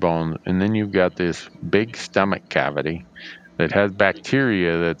in those bones, and then you've got this big stomach cavity that has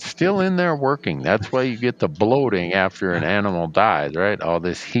bacteria that's still in there working. That's why you get the bloating after an animal dies, right? All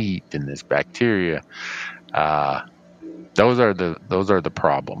this heat and this bacteria. Those are the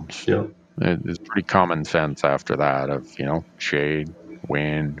problems. Yeah. It's pretty common sense after that of, shade,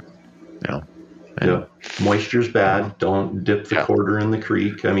 wind, Yeah. Moisture's bad. Don't dip the quarter in the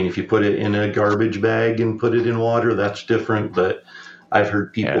creek. I mean, if you put it in a garbage bag and put it in water, that's different. But I've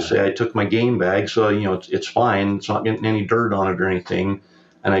heard people say, I took my game bag, so, it's fine. It's not getting any dirt on it or anything.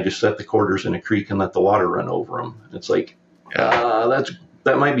 And I just set the quarters in a creek and let the water run over them. It's like,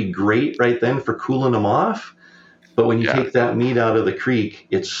 that might be great right then for cooling them off. But when you take that meat out of the creek,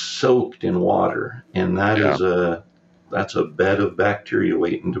 it's soaked in water. And that's a bed of bacteria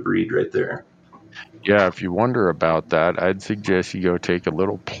waiting to breed right there. Yeah, if you wonder about that, I'd suggest you go take a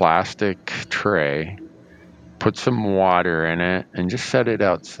little plastic tray, put some water in it, and just set it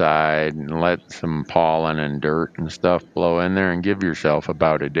outside and let some pollen and dirt and stuff blow in there, and give yourself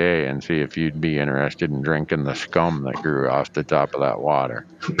about a day and see if you'd be interested in drinking the scum that grew off the top of that water.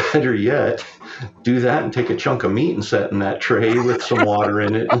 Better yet, do that and take a chunk of meat and set in that tray with some water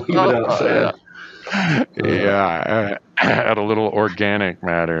in it and leave it outside. Add a little organic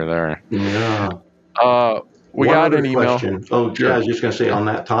matter there. Yeah. We One got other an email. Question. Oh, sure. Yeah, I was just going to say on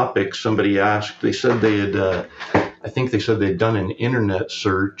that topic, somebody asked, they said they had, I think they said they'd done an internet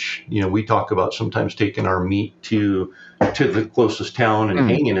search. We talk about sometimes taking our meat to the closest town and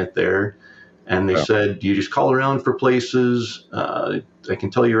hanging it there. And they said, do you just call around for places? I can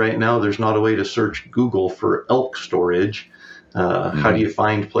tell you right now, there's not a way to search Google for elk storage. How do you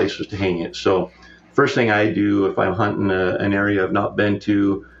find places to hang it? So first thing I do if I'm hunting an area I've not been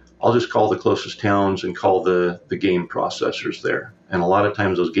to, I'll just call the closest towns and call the game processors there. And a lot of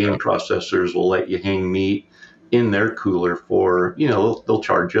times those game processors will let you hang meat in their cooler for, they'll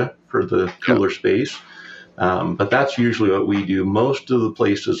charge you for the cooler space. But that's usually what we do. Most of the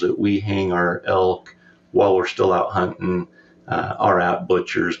places that we hang our elk while we're still out hunting are at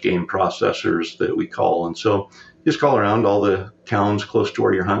butchers, game processors that we call. And so just call around all the towns close to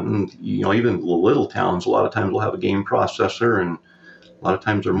where you're hunting. Even the little towns, a lot of times will have a game processor, and a lot of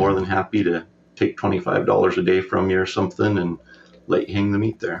times they're more than happy to take $25 a day from you or something and let you hang the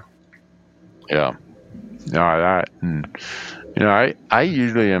meat there. Yeah. I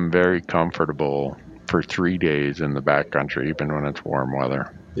usually am very comfortable for 3 days in the backcountry, even when it's warm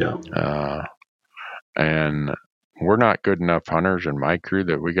weather. Yeah. And we're not good enough hunters in my crew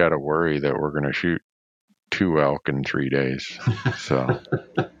that we got to worry that we're going to shoot 2 elk in 3 days. So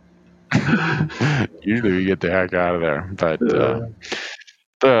usually we get the heck out of there.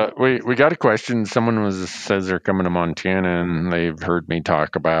 But we got a question. Someone says they're coming to Montana and they've heard me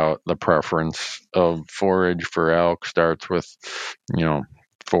talk about the preference of forage for elk. Starts with,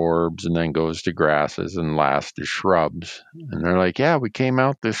 forbs and then goes to grasses and last to shrubs. And they're like, yeah, we came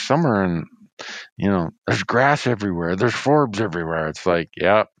out this summer and, there's grass everywhere. There's forbs everywhere. It's like,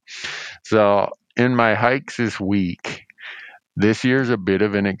 yep. So in my hikes this week, this year's a bit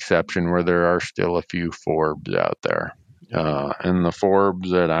of an exception where there are still a few forbs out there. And the forbs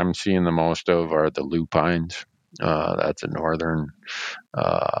that I'm seeing the most of are the lupines. That's a northern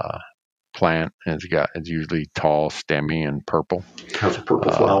plant. It's usually tall, stemmy, and purple. Has a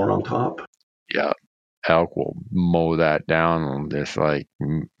purple flower on top. Yeah. Elk will mow that down and just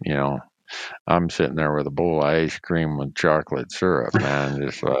I'm sitting there with a bowl of ice cream with chocolate syrup, man.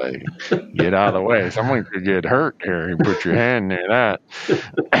 Just like, get out of the way. Someone could get hurt here. You put your hand near that.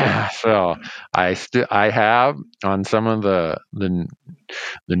 So I have on some of the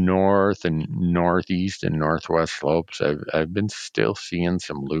north and northeast and northwest slopes, I've been still seeing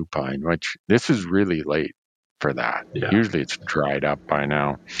some lupine, which this is really late for that. Yeah. Usually it's dried up by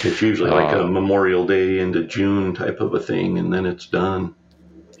now. It's usually like a Memorial Day into June type of a thing, and then it's done.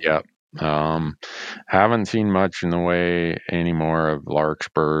 Yep. Haven't seen much in the way anymore of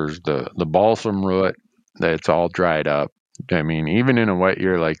larkspurs. The balsam root, that's all dried up. I mean, even in a wet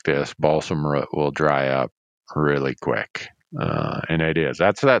year like this, balsam root will dry up really quick. And it is.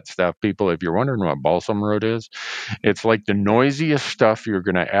 That's that stuff, people. If you're wondering what balsam root is, it's like the noisiest stuff you're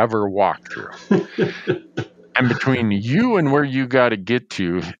going to ever walk through. And between you and where you got to get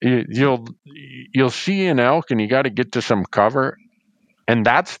to, you'll see an elk, and you got to get to some cover. And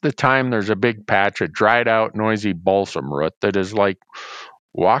that's the time there's a big patch of dried out, noisy balsam root that is like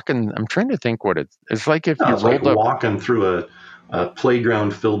walking. I'm trying to think what it's like if you It's rolled like up. walking through a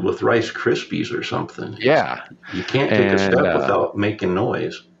playground filled with Rice Krispies or something. Yeah. You can't take a step without making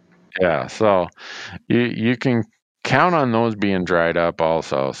noise. Yeah. So you can count on those being dried up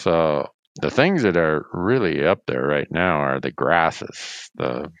also. So the things that are really up there right now are the grasses,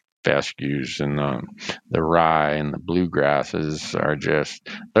 the fescues and the rye and the bluegrasses are just,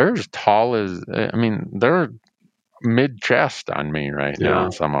 they're as tall as, I mean, they're mid chest on me right now.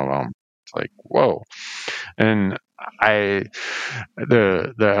 Some of them, it's like, whoa. And the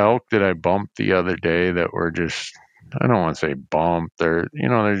elk that I bumped the other day that were just, I don't want to say bumped, they're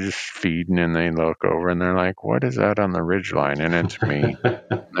just feeding, and they look over and they're like, what is that on the ridgeline? And it's me.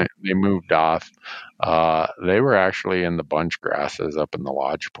 They moved off. They were actually in the bunch grasses up in the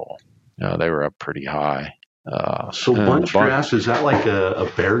lodgepole. They were up pretty high. So bunch grass, is that like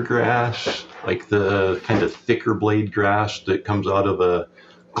a bear grass, like the kind of thicker blade grass that comes out of a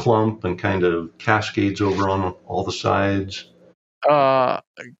clump and kind of cascades over on all the sides?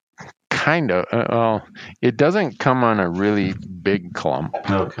 Kind of. Well, it doesn't come on a really big clump.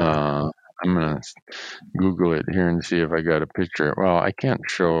 Okay. I'm gonna Google it here and see if I got a picture. Well, I can't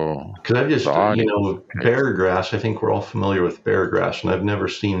show. Because I've just, bear grass, I think we're all familiar with bear grass, and I've never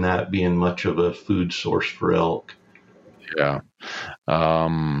seen that being much of a food source for elk. Yeah.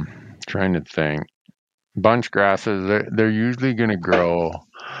 Trying to think. Bunch grasses, they're usually going to grow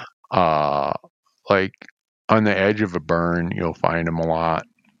like on the edge of a burn. You'll find them a lot.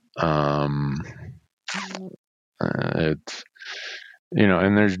 It's,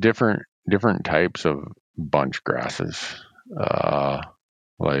 and there's different types of bunch grasses.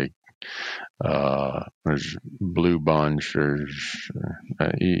 Like there's blue bunch. There's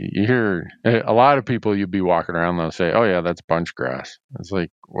you hear a lot of people. You'd be walking around, they'll say, "Oh yeah, that's bunch grass." It's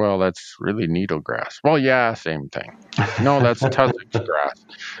like, well, that's really needle grass. Well, yeah, same thing. No, that's tussock's grass.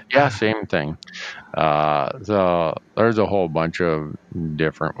 Yeah, same thing. So there's a whole bunch of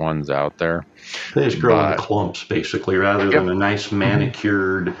different ones out there. They just grow in clumps, basically, rather than a nice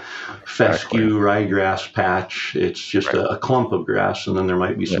manicured fescue ryegrass patch. It's just a clump of grass, and then there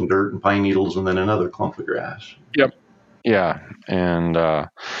might be some dirt and pine needles, and then another clump of grass. Yep. Yeah. And,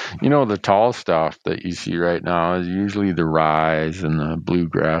 the tall stuff that you see right now is usually the ryes and the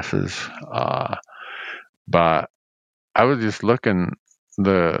bluegrasses. But I was just looking,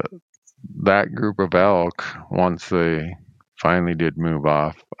 that group of elk, once they finally did move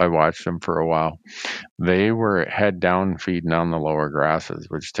off, I watched them for a while. They were head down feeding on the lower grasses,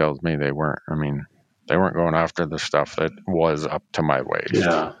 which tells me they weren't going after the stuff that was up to my waist.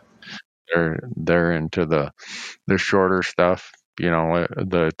 Yeah. They're into the shorter stuff.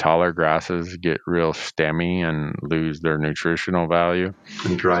 The taller grasses get real stemmy and lose their nutritional value.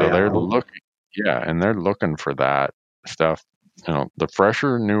 And dry out. They're looking for that stuff. The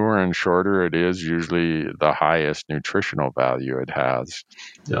fresher, newer, and shorter it is, usually the highest nutritional value it has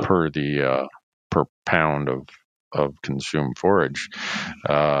per pound of consumed forage.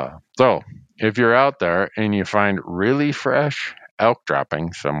 So if you're out there and you find really fresh elk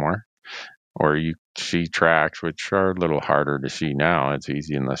dropping somewhere, or you see tracks, which are a little harder to see now, it's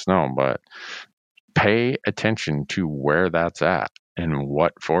easy in the snow, but pay attention to where that's at and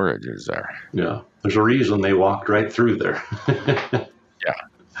what forage is there. Yeah, there's a reason they walked right through there.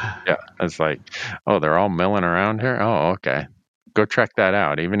 Yeah. It's like, oh, they're all milling around here? Oh, okay. Go check that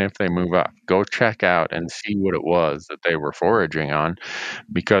out. Even if they move up, go check out and see what it was that they were foraging on.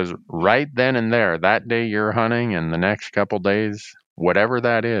 Because right then and there, that day you're hunting and the next couple days, whatever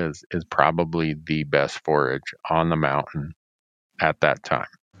that is probably the best forage on the mountain at that time,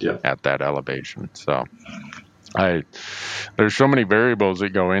 at that elevation. So there's so many variables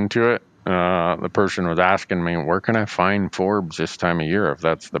that go into it. The person was asking me, where can I find forbs this time of year if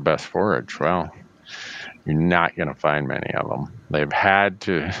that's the best forage? Well, you're not going to find many of them. They've had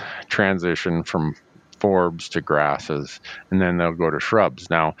to transition from forbs to grasses, and then they'll go to shrubs.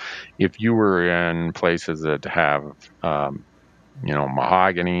 Now, if you were in places that have,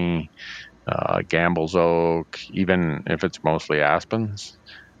 mahogany, Gamble's oak, even if it's mostly aspens,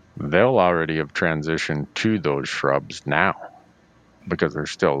 they'll already have transitioned to those shrubs now, because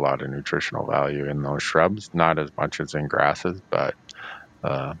there's still a lot of nutritional value in those shrubs, not as much as in grasses, but,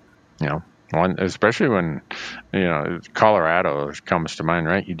 especially when, Colorado comes to mind,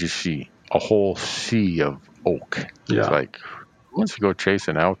 right? You just see a whole sea of oak. Yeah. It's like, who wants to go chase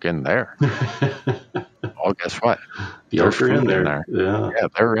an elk in there? Well, guess what? The There's elk are in food there. Yeah. Yeah,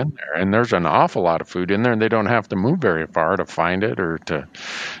 they're in there, and there's an awful lot of food in there, and they don't have to move very far to find it or to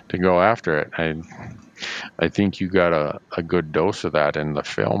go after it. I think you got a good dose of that in the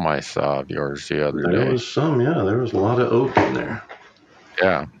film I saw of yours the other There day. was some, yeah. There was a lot of oak in there.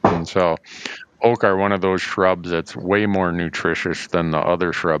 Yeah, and so oak are one of those shrubs that's way more nutritious than the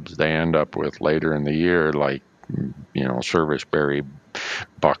other shrubs they end up with later in the year, like, serviceberry,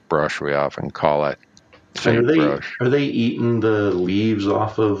 buckbrush, we often call it. And Sagebrush. are they eating the leaves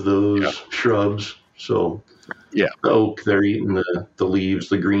off of those shrubs? So Yeah. the oak, they're eating the leaves,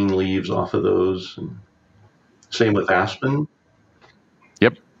 the green leaves off of those. And same with aspen.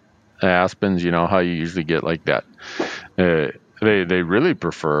 Yep. Aspens, how you usually get like that. They really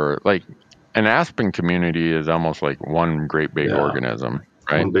prefer, like, an aspen community is almost like one great big organism,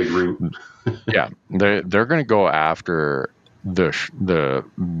 right? One big root. Yeah, they're going to go after the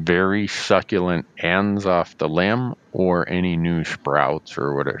very succulent ends off the limb or any new sprouts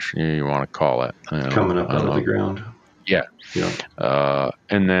or whatever you want to call it. Coming up out of the ground. Yeah. Yeah.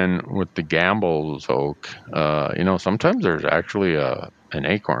 And then with the Gamble's oak, sometimes there's actually an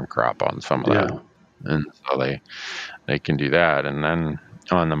acorn crop on some of that. And so they can do that. And then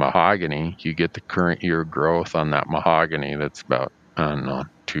on the mahogany, you get the current year growth on that mahogany that's about,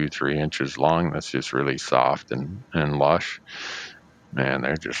 2-3 inches long. That's just really soft and lush. Man,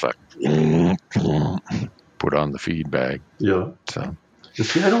 they're just like put on the feed bag. Yeah. So, you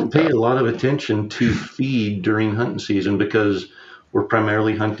see, I don't pay a lot of attention to feed during hunting season because we're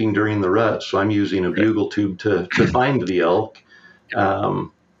primarily hunting during the rut. So I'm using a bugle tube to find the elk.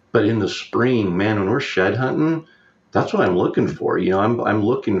 But in the spring, man, when we're shed hunting, that's what I'm looking for. I'm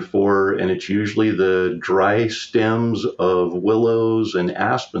looking for, and it's usually the dry stems of willows and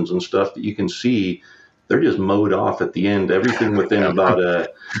aspens and stuff that you can see. They're just mowed off at the end. Everything within about an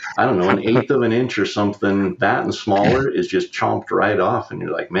 1/8 of an inch or something, that and smaller, is just chomped right off. And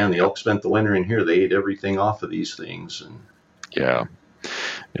you're like, man, the elk spent the winter in here. They ate everything off of these things. And yeah.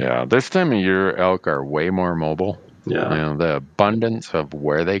 This time of year, elk are way more mobile. Yeah. The abundance of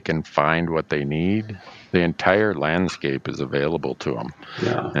where they can find what they need, the entire landscape is available to them.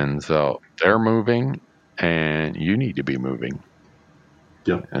 Yeah. And so they're moving, and you need to be moving.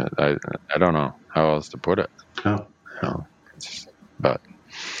 Yeah. I don't know how else to put it. Oh. But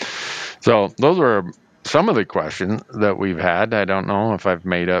so those were some of the questions that we've had. I don't know if I've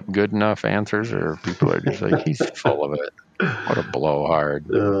made up good enough answers or people are just like, he's full of it. What a blowhard.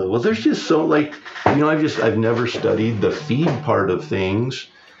 Well, there's just so I've never studied the feed part of things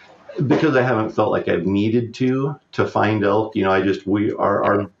because I haven't felt like I've needed to find elk.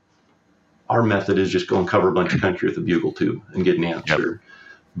 Our method is just go and cover a bunch of country with a bugle tube and get an answer. Yep.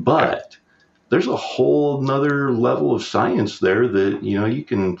 But there's a whole nother level of science there that, you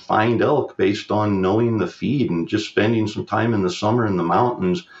can find elk based on knowing the feed and just spending some time in the summer in the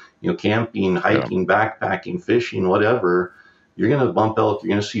mountains, camping, hiking, backpacking, fishing, whatever. You're going to bump elk. You're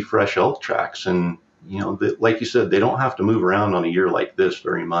going to see fresh elk tracks. And, like you said, they don't have to move around on a year like this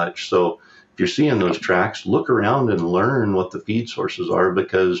very much. So if you're seeing those tracks, look around and learn what the feed sources are,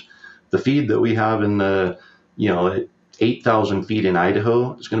 because the feed that we have in the, 8,000 feet in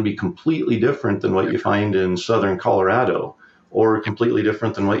Idaho is going to be completely different than what you find in southern Colorado, or completely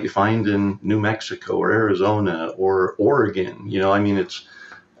different than what you find in New Mexico or Arizona or Oregon.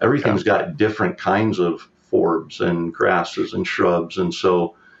 Everything's got different kinds of forbs and grasses and shrubs. And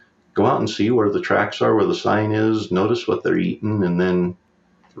so go out and see where the tracks are, where the sign is, notice what they're eating, and then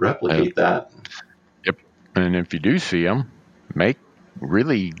replicate that. Yep. And if you do see them, make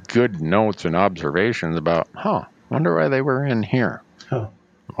really good notes and observations about, wonder why they were in here. Huh.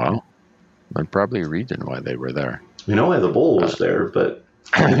 Well, there's probably a reason why they were there. We know why the bull was there, but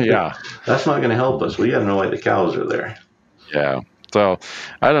yeah, that's not going to help us. We got to know why the cows are there. Yeah. So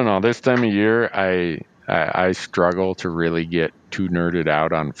I don't know. This time of year, I struggle to really get too nerded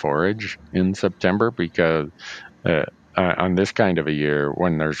out on forage in September because on this kind of a year,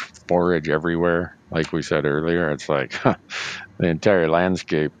 when there's forage everywhere, like we said earlier, it's like the entire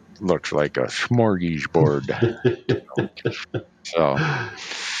landscape looks like a smorgasbord. So,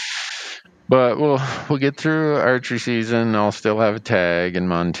 but we'll get through archery season. I'll still have a tag in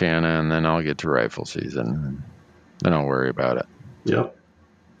Montana, and then I'll get to rifle season. Then I'll worry about it. Yep.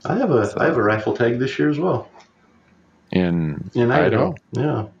 I have a rifle tag this year as well. In Idaho?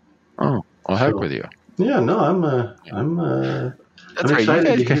 Yeah. Oh, well, heck with you. Yeah, no, I'm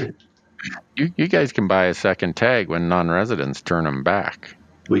excited to hear. You guys can buy a second tag when non-residents turn them back.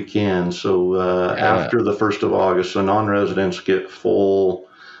 We can. So after the 1st of August, so non-residents get full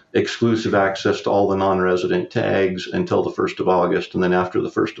exclusive access to all the non-resident tags until the 1st of August. And then after the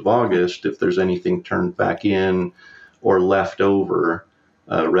 1st of August, if there's anything turned back in or left over,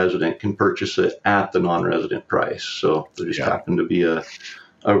 a resident can purchase it at the non-resident price. So there just happened to be a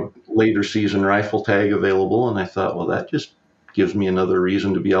later season rifle tag available. And I thought, well, that just gives me another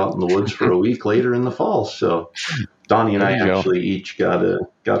reason to be out in the woods for a week later in the fall. So Donnie and I actually each got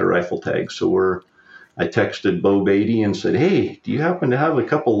a rifle tag. So I texted Bo Beatty and said, hey, do you happen to have a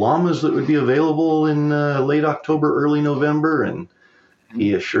couple llamas that would be available in late October, early November? And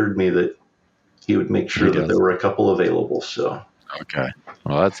he assured me that he would make sure that there were a couple available. So okay,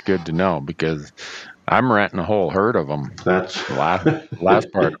 well, that's good to know, because I'm renting a whole herd of them. That's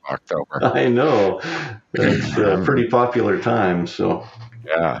last part of October. I know. That's a pretty popular time. So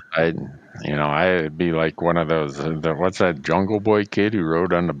yeah, I'd be like one of those. What's that Jungle Boy kid who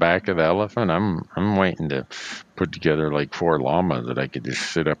rode on the back of the elephant? I'm waiting to put together like 4 llamas that I could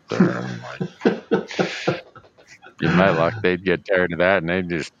just sit up there. And in my luck, they'd get tired of that and they'd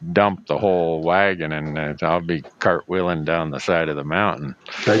just dump the whole wagon, and I'll be cartwheeling down the side of the mountain.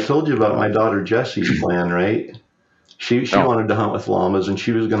 I told you about my daughter Jessie's plan, right? She wanted to hunt with llamas, and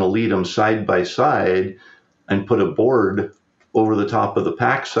she was going to lead them side by side and put a board over the top of the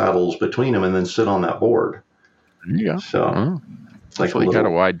pack saddles between them and then sit on that board. Yeah. So it's like you got a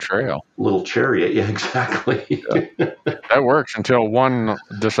wide trail. Little chariot. Yeah, exactly. Yeah. That works until one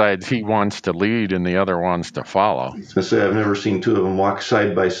decides he wants to lead and the other wants to follow. I was going to say, I've never seen 2 of them walk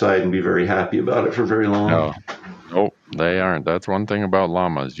side by side and be very happy about it for very long. No, they aren't. That's one thing about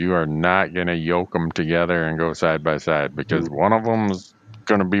llamas. You are not going to yoke them together and go side by side, because one of them's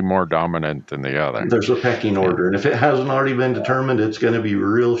going to be more dominant than the other. There's a pecking order, and if it hasn't already been determined, it's going to be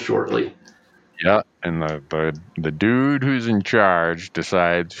real shortly. Yeah, and the dude who's in charge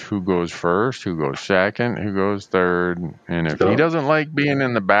decides who goes first, who goes second, who goes third, and if he doesn't like being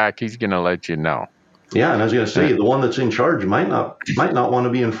in the back, he's going to let you know. Yeah, and I was going to say, the one that's in charge might not want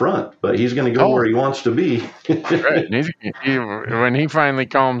to be in front, but he's going to go where he wants to be. Right. And when he finally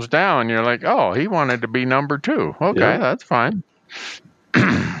calms down, you're like, oh, he wanted to be number 2. Okay, that's fine.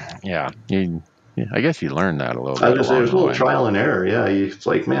 Yeah, I guess you learned that a little bit. I was going to say, there's a little trial and error. Yeah, it's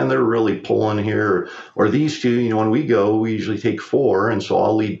like, man, they're really pulling here. Or these 2, when we go, we usually take 4, and so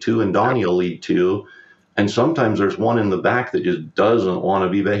I'll lead 2 and Donnie will lead 2. And sometimes there's one in the back that just doesn't want to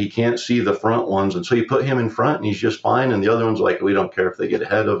be back. He can't see the front ones. And so you put him in front and he's just fine. And the other one's like, we don't care if they get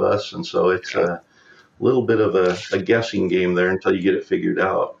ahead of us. And so it's a little bit of a guessing game there until you get it figured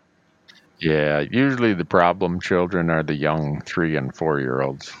out. Yeah, usually the problem children are the young 3 and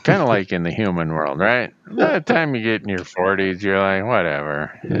 4-year-olds. Kind of like in the human world, right? By the time you get in your 40s, you're like,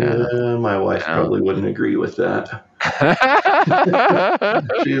 whatever. Yeah, my wife probably wouldn't agree with that.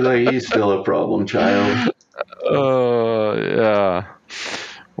 She's like, he's still a problem child. Yeah.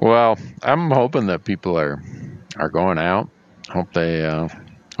 Well, I'm hoping that people are going out. Hope they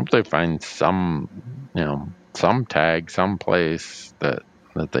find some tag, some place that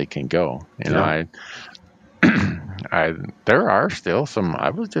they can go. There are still some. I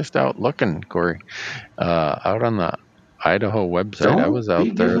was just out looking, Corey, out on the Idaho website. I was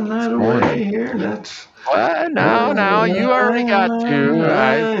out there this morning. Here. That's no, you already got 2.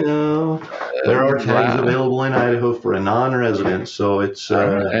 I know. There are tags available in Idaho for a non-resident, so it's.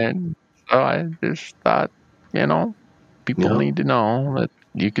 And so I just thought, people need to know that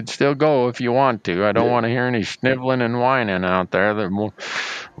you could still go if you want to. I don't want to hear any sniveling and whining out there that,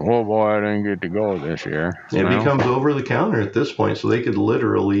 oh boy, I didn't get to go this year. It becomes over the counter at this point, so they could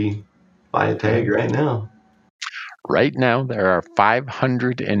literally buy a tag right now. Right now, there are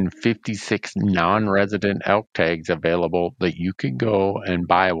 556 non-resident elk tags available that you could go and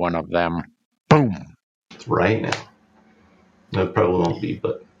buy one of them. Boom. Right now. That probably won't be,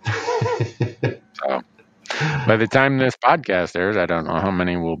 but. So, by the time this podcast airs, I don't know how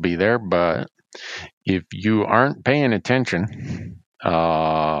many will be there, but if you aren't paying attention,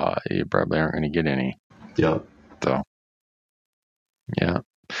 you probably aren't going to get any. Yeah. So, yeah.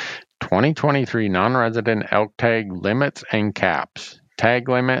 2023 non-resident elk tag limits and caps. Tag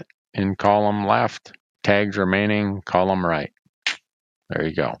limit in column left, tags remaining column right. There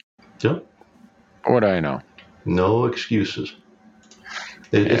you go. Yep. What do I know? No excuses.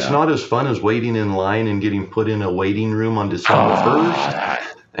 It's not as fun as waiting in line and getting put in a waiting room on December 1st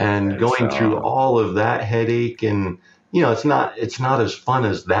and going through all of that headache. And, it's not as fun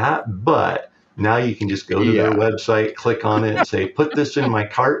as that, but now you can just go to their website, click on it and say, put this in my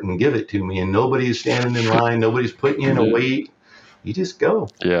cart and give it to me. And nobody's standing in line. Nobody's putting you in a wait. You just go.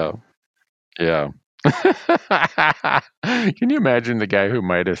 Yeah. Yeah. Can you imagine the guy who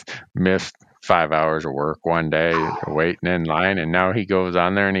might have missed 5 hours of work one day waiting in line, and now he goes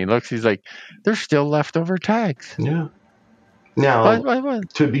on there and he looks. He's like, "There's still leftover tags." Yeah. Now,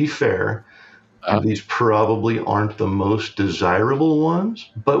 What? to be fair, these probably aren't the most desirable ones,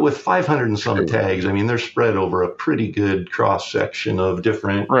 but with 500 and some tags, I mean, they're spread over a pretty good cross section of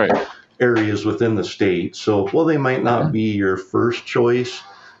different areas within the state. So while they might not be your first choice,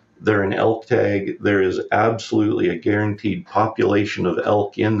 they're an elk tag. There is absolutely a guaranteed population of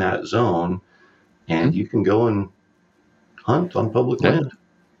elk in that zone, and you can go and hunt on public land.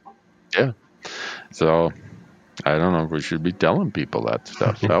 Yeah. So I don't know if we should be telling people that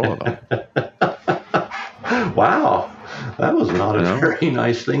stuff. Wow. That was not a very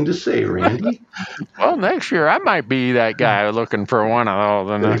nice thing to say, Randy. Well, next year I might be that guy looking for one of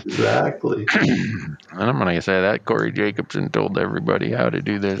those. Exactly. And I'm going to say that Corey Jacobson told everybody how to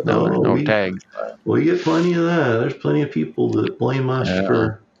do this. No, there's no tags. We get plenty of that. There's plenty of people that blame us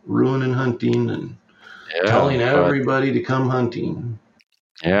for ruining hunting and telling everybody to come hunting.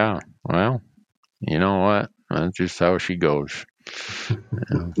 Yeah. Well, you know what? That's just how she goes.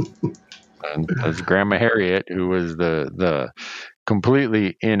 And that's Grandma Harriet, who was the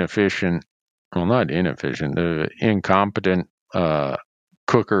completely inefficient, well, not inefficient, the incompetent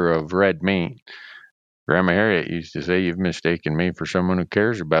cooker of red meat. Grandma Harriet used to say, "You've mistaken me for someone who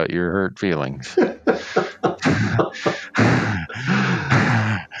cares about your hurt feelings." I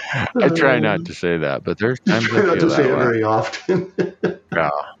try not to say that, but there's times I not feel to say that it way. very often.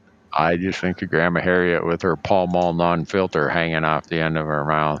 I just think of Grandma Harriet with her Pall Mall non-filter hanging off the end of her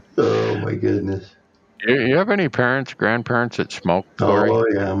mouth. Oh, my goodness. You have any grandparents that smoke, Corey? Oh,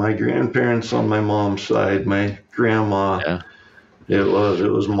 yeah. My grandparents on my mom's side, my grandma, it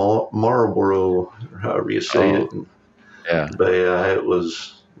was Marlboro, however you say it. Yeah. But it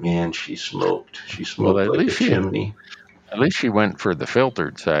was, man, she smoked. She smoked like a chimney. At least she went for the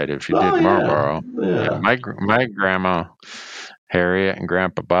filtered side if she did Marlboro. Yeah. My grandma Harriet and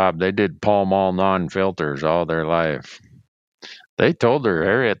Grandpa Bob, they did Pall Mall non-filters all their life. They told her,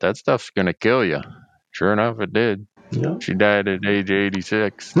 "Harriet, that stuff's going to kill you." Sure enough, it did. Yeah. She died at age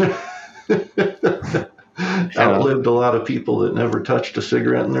 86. Outlived a lot of people that never touched a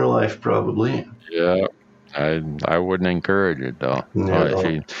cigarette in their life, probably. Yeah. I wouldn't encourage it, though.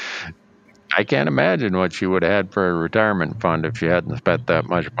 No. I can't imagine what she would have had for a retirement fund if she hadn't spent that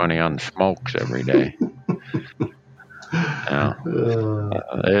much money on smokes every day.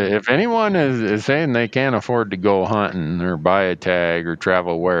 If anyone is saying they can't afford to go hunting or buy a tag or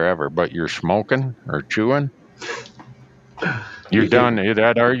travel wherever, but you're smoking or chewing, you're done.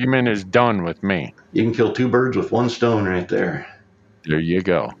 That argument is done with me. You can kill two birds with one stone right there. There you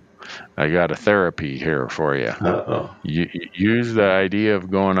go. I got a therapy here for you. Uh-oh. You use the idea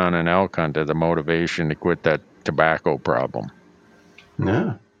of going on an elk hunt as a motivation to quit that tobacco problem.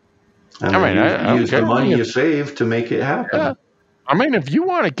 Yeah. And use the money you save to make it happen. Yeah. I mean, if you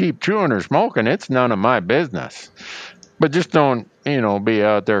want to keep chewing or smoking, it's none of my business. But just don't, be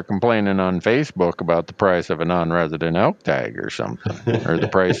out there complaining on Facebook about the price of a non-resident elk tag or something, or the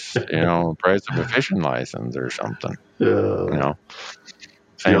price, price of a fishing license or something.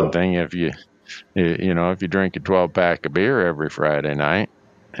 Same thing if you drink a 12-pack of beer every Friday night,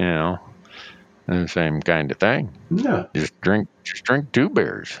 and the same kind of thing. Yeah. Just drink 2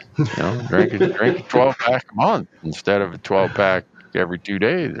 beers. Drink a 12-pack a month instead of a 12-pack every 2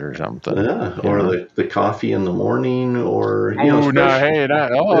 days or something. Yeah. Or the coffee in the morning, or all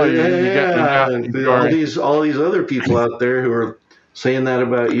these other people out there who are saying that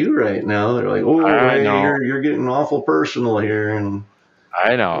about you right now. They're like, you're getting awful personal here, and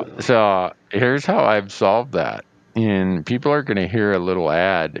I know. So here's how I've solved that. And people are going to hear a little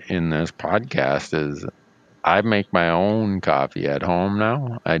ad in this podcast is I make my own coffee at home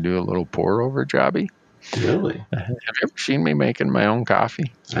now. I do a little pour over jobby. Really? Have you ever seen me making my own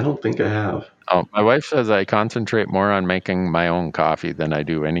coffee? I don't think I have. Oh, my wife says I concentrate more on making my own coffee than I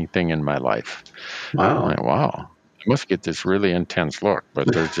do anything in my life. Wow. I'm like, wow. I must get this really intense look.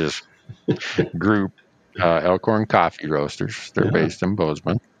 But there's this group, Elkhorn Coffee Roasters. They're based in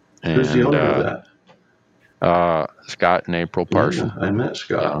Bozeman. Who's the owner of that? Scott and April Parson. Yeah, I met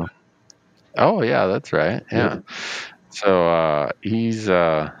Scott. Oh, yeah, that's right. Yeah. So he's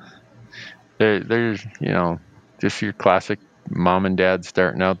there's just your classic mom and dad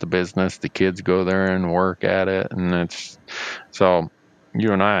starting out the business. The kids go there and work at it, and it's so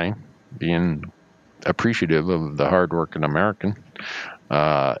you and I being appreciative of the hardworking American.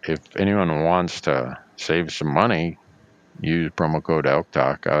 If anyone wants to save some money, use promo code Elk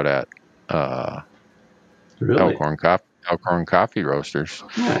Talk out at Elkhorn Coffee Roasters.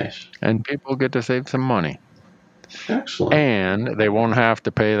 Nice. And people get to save some money. Excellent. And they won't have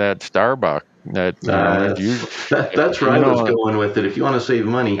to pay that Starbucks. That's where I was going with it. If you want to save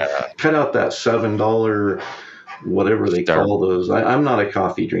money, cut out that $7 whatever they call those. I'm not a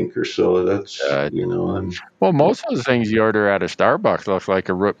coffee drinker, so that's well, most of the things you order at a Starbucks looks like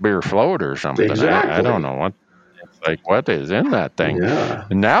a root beer float or something. Exactly. I don't know what is in that thing. Yeah.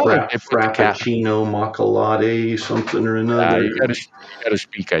 And now Frappuccino, Maca Latte, something or another. You gotta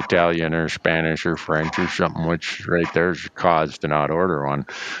speak Italian or Spanish or French or something, which right there's cause to not order one.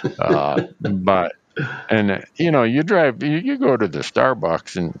 But you go to the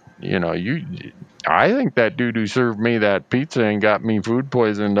Starbucks and I think that dude who served me that pizza and got me food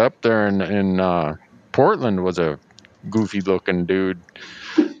poisoned up there in Portland was a goofy looking dude.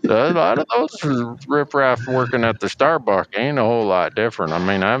 A lot of those riffraff working at the Starbucks ain't a whole lot different. I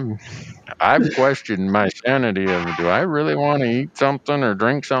mean, I've questioned my sanity of, do I really want to eat something or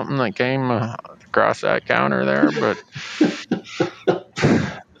drink something that came across that counter there? But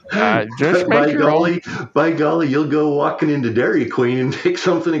just make your own. By golly, you'll go walking into Dairy Queen and take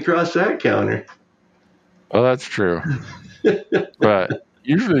something across that counter. Well, that's true. But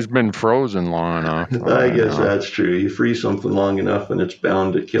usually it's been frozen long enough. I guess that's true. You freeze something long enough and it's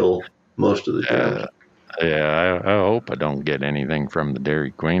bound to kill most of the time. Yeah, I hope I don't get anything from the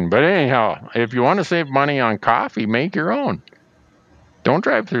Dairy Queen. But anyhow, if you want to save money on coffee, make your own. Don't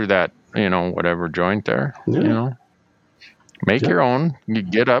drive through that, whatever joint there, Make your own. You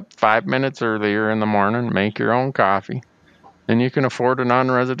get up 5 minutes earlier in the morning, make your own coffee, and you can afford a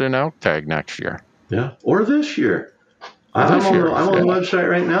non-resident elk tag next year. Yeah, or this year. I'm on the website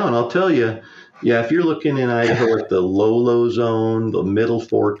right now, and I'll tell you, if you're looking in Idaho at the Lolo zone, the Middle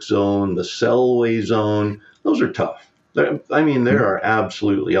Fork zone, the Selway zone, those are tough. There are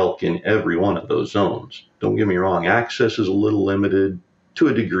absolutely elk in every one of those zones. Don't get me wrong. Access is a little limited to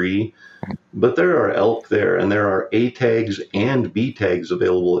a degree, but there are elk there, and there are A tags and B tags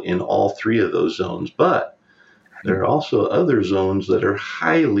available in all three of those zones. But there are also other zones that are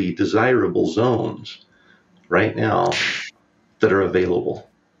highly desirable zones right now that are available.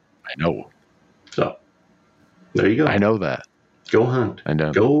 I know. So there you go. I know that. Go hunt. I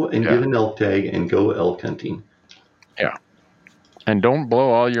know. Go and get an elk tag and go elk hunting. Yeah. And don't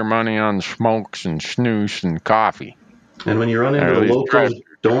blow all your money on smokes and snooze and coffee. And when you run into the locals,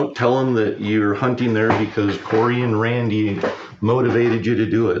 don't tell them that you're hunting there because Corey and Randy motivated you to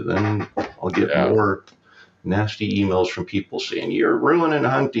do it. Then I'll get more nasty emails from people saying, you're ruining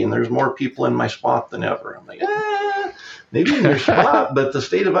hunting. There's more people in my spot than ever. I'm like, maybe in your spot, but the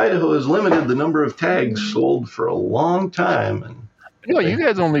state of Idaho has limited the number of tags sold for a long time. And you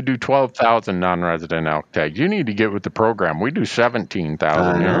guys only do 12,000 non-resident elk tags. You need to get with the program. We do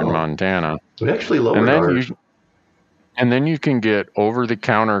 17,000 here in Montana. We actually lowered ours. And then you can get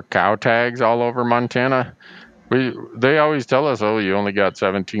over-the-counter cow tags all over Montana. They always tell us, you only got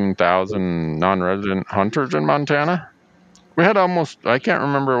 17,000 non-resident hunters in Montana. We had I can't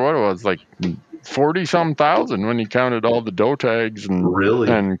remember what it was, like 40-some thousand when you counted all the doe tags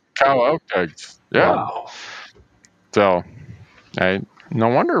and cow elk tags. Yeah. Wow. So, no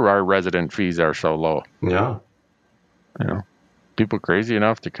wonder our resident fees are so low. Yeah. People crazy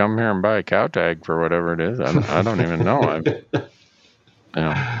enough to come here and buy a cow tag for whatever it is. I don't even know.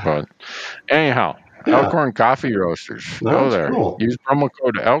 But anyhow, Elkhorn Coffee Roasters. Go there. Cool. Use promo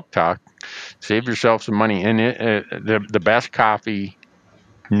code ELKTALK. Save yourself some money. And the best coffee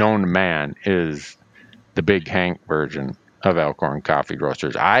known to man is the Big Hank version of Elkhorn Coffee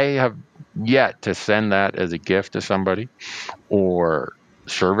Roasters. I have yet to send that as a gift to somebody or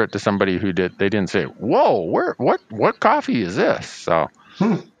serve it to somebody who they didn't say, whoa, what coffee is this? So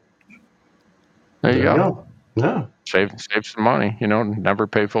there you go. Yeah. Save some money, never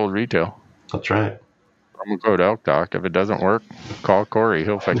pay full retail. That's right. I'm going to go to Elk Talk. If it doesn't work, call Corey.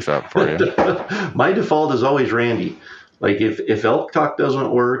 He'll fix that for you. My default is always Randy. Like if Elk Talk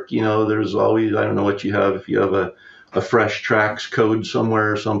doesn't work, there's always, I don't know what you have. If you have a Fresh Tracks code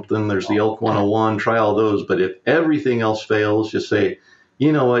somewhere or something, there's the Elk 101, try all those. But if everything else fails, just say,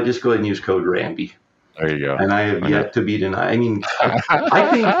 you know what, just go ahead and use code Randy. There you go. And I have yet to be denied. I mean,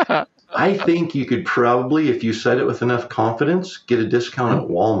 I think you could probably, if you said it with enough confidence, get a discount at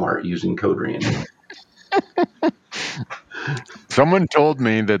Walmart using code Randy. Someone told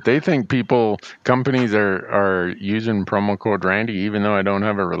me that they think companies are using promo code Randy, even though I don't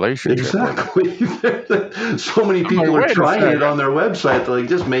have a relationship. Exactly. So many people are trying it on their website. They're like,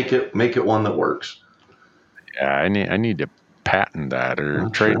 just make it one that works. Yeah, I need to patent that or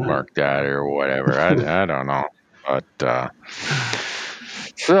trademark that or whatever. I don't know. But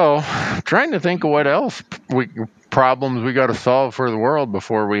so I'm trying to think of what else problems we got to solve for the world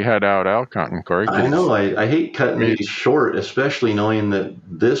before we head out elk hunting, Corey. I know. I hate cutting these short, especially knowing that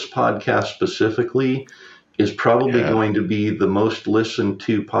this podcast specifically is probably going to be the most listened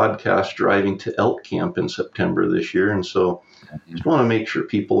to podcast driving to elk camp in September this year. And so just want to make sure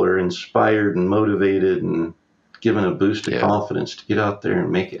people are inspired and motivated and given a boost of confidence to get out there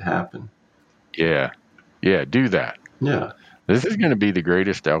and make it happen. Yeah, do that. Yeah. This is going to be the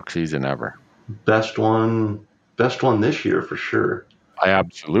greatest elk season ever. Best one this year for sure.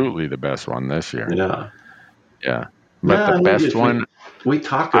 Absolutely the best one this year. Yeah. But the best one. We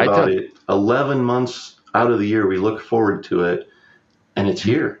talk about it 11 months out of the year. We look forward to it, and it's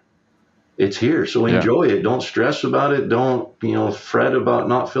here. It's here. So enjoy it. Don't stress about it. Don't, fret about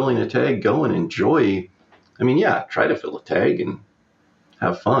not filling a tag. Go and enjoy. I mean, try to fill a tag and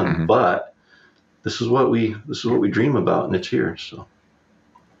have fun, but this is what we dream about, and it's here. So.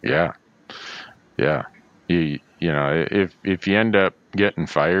 Yeah. If you end up getting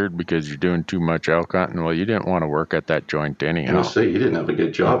fired because you're doing too much elk hunting, well, you didn't want to work at that joint anyhow. I'll say you didn't have a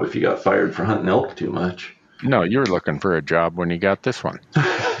good job if you got fired for hunting elk too much. No, you were looking for a job when you got this one.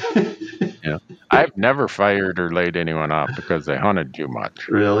 I've never fired or laid anyone off because they hunted too much.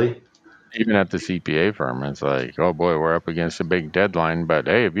 Really? Even at the CPA firm, it's like, oh boy, we're up against a big deadline. But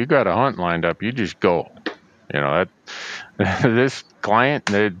hey, if you got a hunt lined up, you just go. This client,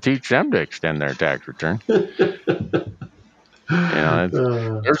 they teach them to extend their tax return.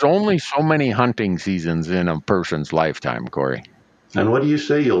 There's only so many hunting seasons in a person's lifetime, Corey. And what do you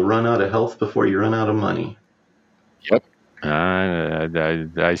say? You'll run out of health before you run out of money. Yep.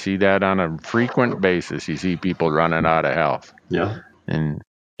 I see that on a frequent basis. You see people running out of health. Yeah. And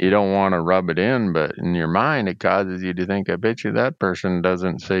you don't want to rub it in, but in your mind, it causes you to think, I bet you that person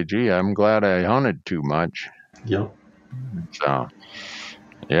doesn't say, gee, I'm glad I hunted too much. Yep. So,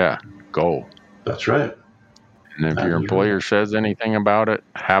 go. That's right. And if your employer says anything about it,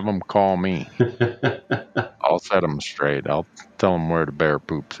 have them call me. I'll set them straight. I'll tell them where the bear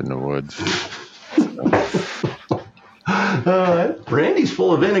poops in the woods. Randy's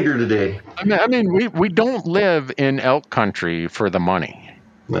full of vinegar today. I mean, we don't live in elk country for the money.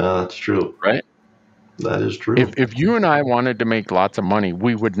 No, that's true. Right? That is true. If you and I wanted to make lots of money,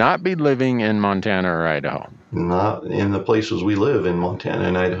 we would not be living in Montana or Idaho. Not in the places we live in Montana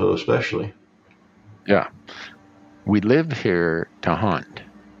and Idaho especially. Yeah. We live here to hunt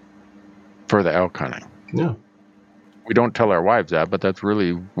for the elk hunting. Yeah. We don't tell our wives that, but that's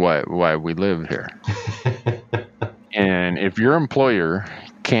really why we live here. And if your employer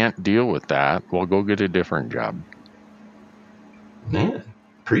can't deal with that, well, go get a different job. Man,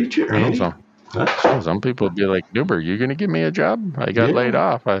 preach it, Randy. Some people would be like, Newberg, you going to give me a job? I got laid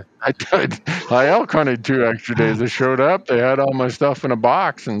off. I elk hunted 2 extra days. I showed up. They had all my stuff in a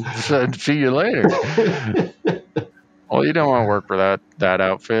box and said, see you later. Well, you don't want to work for that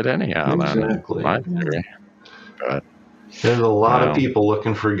outfit anyhow. Exactly. My theory. But there's a lot of people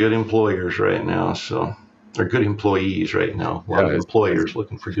looking for good employers right now. Or good employees right now. A lot of employers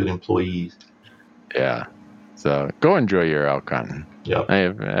looking for good employees. Yeah. So go enjoy your elk hunting. Yep.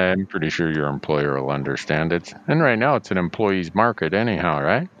 I'm pretty sure your employer will understand it. And right now it's an employee's market anyhow,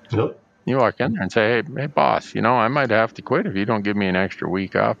 right? Yep. You walk in there and say, hey, boss, I might have to quit if you don't give me an extra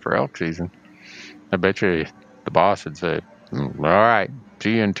week off for elk season. I bet you the boss would say, all right,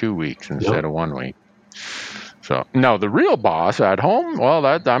 see you in 2 weeks instead of 1 week. So, no, the real boss at home, well,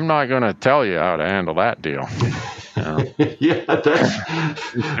 I'm not going to tell you how to handle that deal.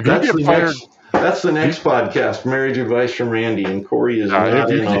 That's the next podcast, Marriage Advice from Randy, and Corey is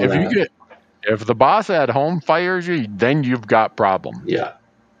not in on that. If the boss at home fires you, then you've got problems. Yeah.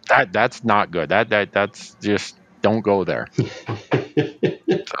 That's not good. That's just, don't go there.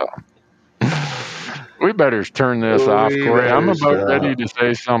 So, we better turn this off, Corey. I'm about ready to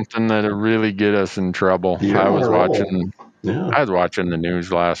say something that'll really get us in trouble. I was watching the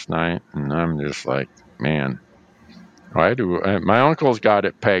news last night, and I'm just like, man. My uncle's got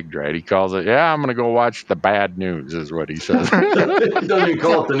it pegged right. He calls it, I'm going to go watch the bad news, is what he says. He doesn't even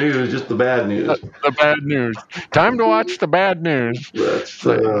call it the news, just the bad news. The bad news. Time to watch the bad news.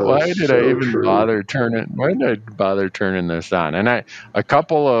 Why did I bother turning this on? And a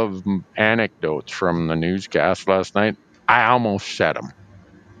couple of anecdotes from the newscast last night, I almost set them.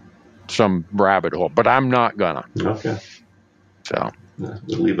 Some rabbit hole, but I'm not gonna. Okay. So.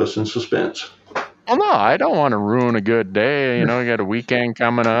 Leave us in suspense. Well, no, I don't want to ruin a good day. You got a weekend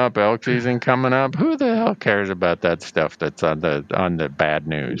coming up, elk season coming up. Who the hell cares about that stuff that's on the bad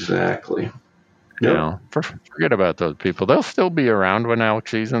news? Exactly. Forget about those people. They'll still be around when elk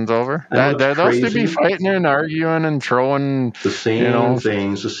season's over. And what's They'll still be crazy? fighting and arguing and throwing The same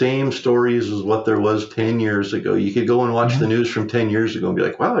things, the same stories as what there was 10 years ago. You could go and watch the news from 10 years ago and be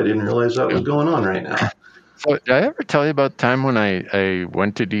like, wow, I didn't realize that was going on right now. So, did I ever tell you about the time when I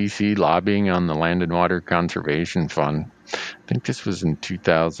went to D.C. lobbying on the Land and Water Conservation Fund? I think this was in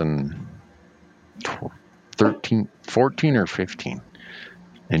 2013, 14 or 15.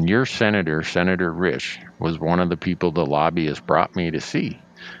 And your senator, Senator Risch, was one of the people the lobbyists brought me to see.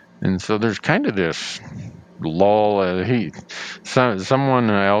 And so there's kind of this lull. Someone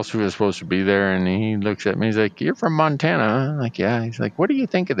else who was supposed to be there, and he looks at me. He's like, "You're from Montana?" I'm like, "Yeah." He's like, "What do you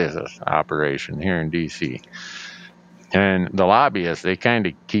think of this operation here in D.C.?" And the lobbyists, they kind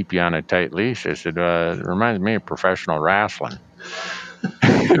of keep you on a tight leash. I said, "It reminds me of professional wrestling."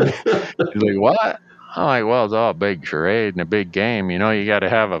 He's like, "What?" I'm like, "Well, it's all a big charade and a big game. You got to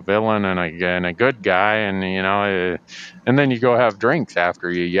have a villain and a good guy, and and then you go have drinks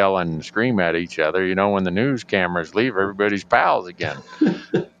after you yell and scream at each other. When the news cameras leave, everybody's pals again."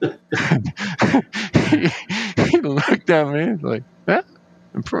 he looked at me like, "Huh?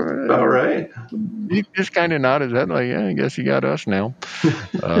 All right." He just kind of nodded his head like, "Yeah, I guess you got us now."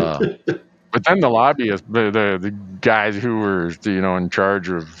 But then the lobbyists, the guys who were, in charge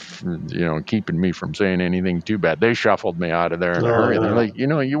of, keeping me from saying anything too bad, they shuffled me out of there in a hurry. They're like, you're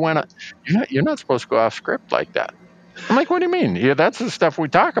not supposed to go off script like that. I'm like, "What do you mean?" "Yeah, that's the stuff we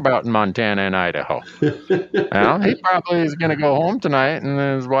talk about in Montana and Idaho." He probably is going to go home tonight, and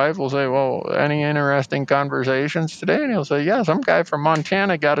his wife will say, "Well, any interesting conversations today?" And he'll say, "Yeah, some guy from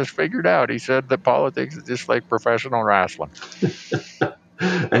Montana got us figured out. He said that politics is just like professional wrestling."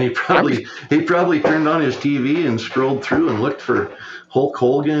 And he probably turned on his TV and scrolled through and looked for Hulk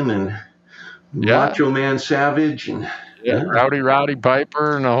Hogan and Macho Man Savage and Rowdy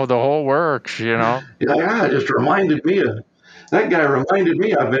Piper and the whole works, Yeah, it just reminded me of that guy. Reminded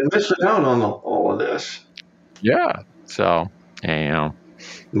me I've been missing out on all of this. Yeah, so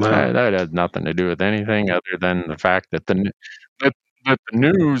that has nothing to do with anything other than the fact that the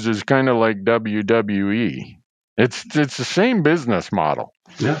news is kind of like WWE. It's the same business model.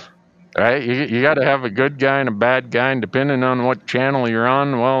 Yeah. Right? You got to have a good guy and a bad guy, and depending on what channel you're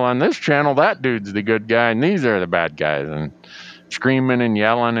on, well, on this channel, that dude's the good guy, and these are the bad guys, and screaming and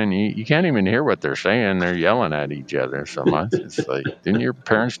yelling, and you can't even hear what they're saying. They're yelling at each other so much. It's like, didn't your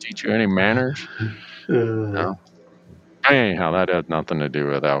parents teach you any manners? No. Anyhow, that has nothing to do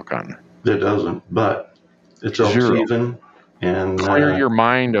with elk hunting. It doesn't, but it's elk season. And clear your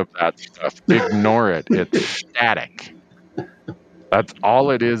mind of that stuff. Ignore it. It's static. That's all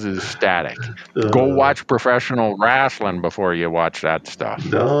it is static. Go watch professional wrestling before you watch that stuff.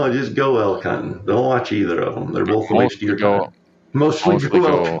 No, just go elk hunting. Don't watch either of them. They're both a waste of your time. Mostly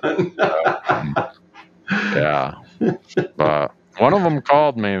go elk hunting. Yeah. But one of them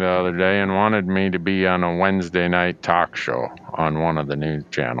called me the other day and wanted me to be on a Wednesday night talk show on one of the news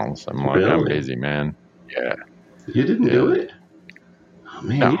channels. I'm like, really? I'm busy, man. Yeah. You didn't do it? Oh,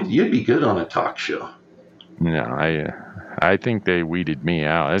 man, no. You'd be good on a talk show. No, I think they weeded me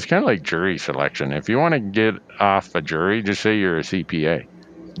out. It's kind of like jury selection. If you want to get off a jury, just say you're a CPA.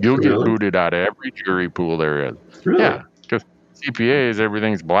 You'll get booted out of every jury pool there is. Really? Yeah, because CPAs,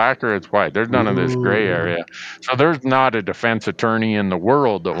 everything's black or it's white. There's none of this gray area. So there's not a defense attorney in the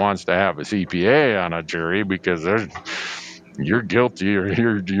world that wants to have a CPA on a jury because you're guilty or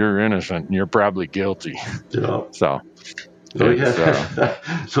you're innocent and you're probably guilty. Yeah. So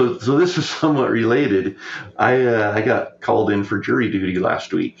this is somewhat related. I got called in for jury duty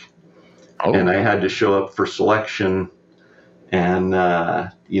last week, and I had to show up for selection. And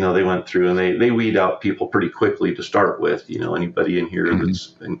they went through and they weed out people pretty quickly to start with. Anybody in here that's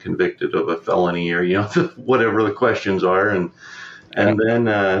been convicted of a felony or whatever the questions are, and then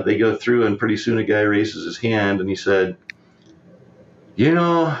they go through and pretty soon a guy raises his hand and he said,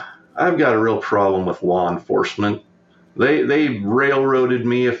 "I've got a real problem with law enforcement. They railroaded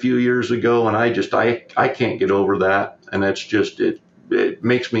me a few years ago, and I can't get over that. And that's just it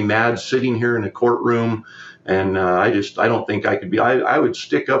makes me mad sitting here in a courtroom. And I don't think I could be. I would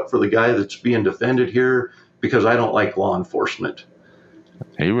stick up for the guy that's being defended here because I don't like law enforcement."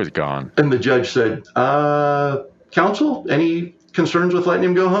 He was gone. And the judge said, "Counsel, any concerns with letting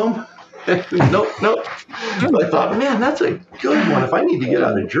him go home?" Nope. I thought, man, that's a good one. If I need to get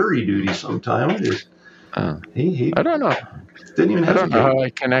out of jury duty sometime, I don't know. Didn't even. I don't know how I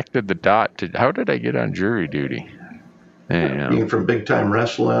connected the dot to. How did I get on jury duty? Being from big time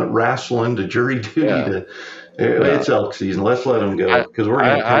wrestling to jury duty to it's elk season. Let's let them go because we're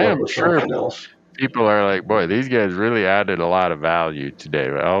going to come up with something else. people are like, boy, these guys really added a lot of value today.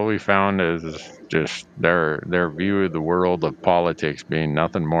 All we found is just their view of the world of politics being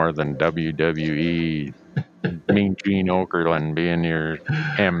nothing more than WWE, Mean Gene Okerlund being your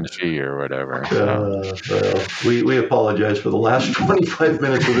MC or whatever. So. Well, we apologize for the last 25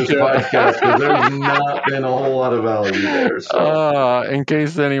 minutes of this podcast because there's not been a whole lot of value there. So. In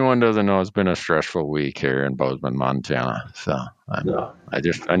case anyone doesn't know, it's been a stressful week here in Bozeman, Montana. So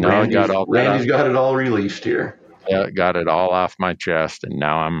Randy's got it all released here. Yeah, got it all off my chest, and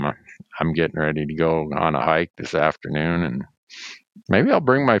now I'm getting ready to go on a hike this afternoon, and maybe I'll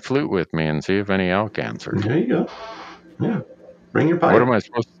bring my flute with me and see if any elk answer. There you go. Yeah, bring your pipe. What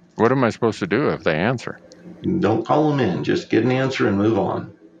am I supposed to do if they answer? Don't call them in. Just get an answer and move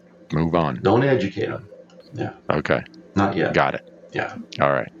on. Move on. Don't educate them. Yeah. Okay. Not yet. Got it. Yeah.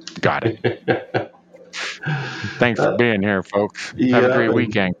 All right. Got it. Thanks for being here, folks. Have a great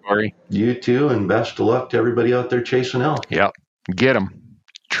weekend, Corey. You too, and best of luck to everybody out there chasing elk. Yep. Get them.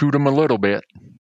 Shoot them a little bit.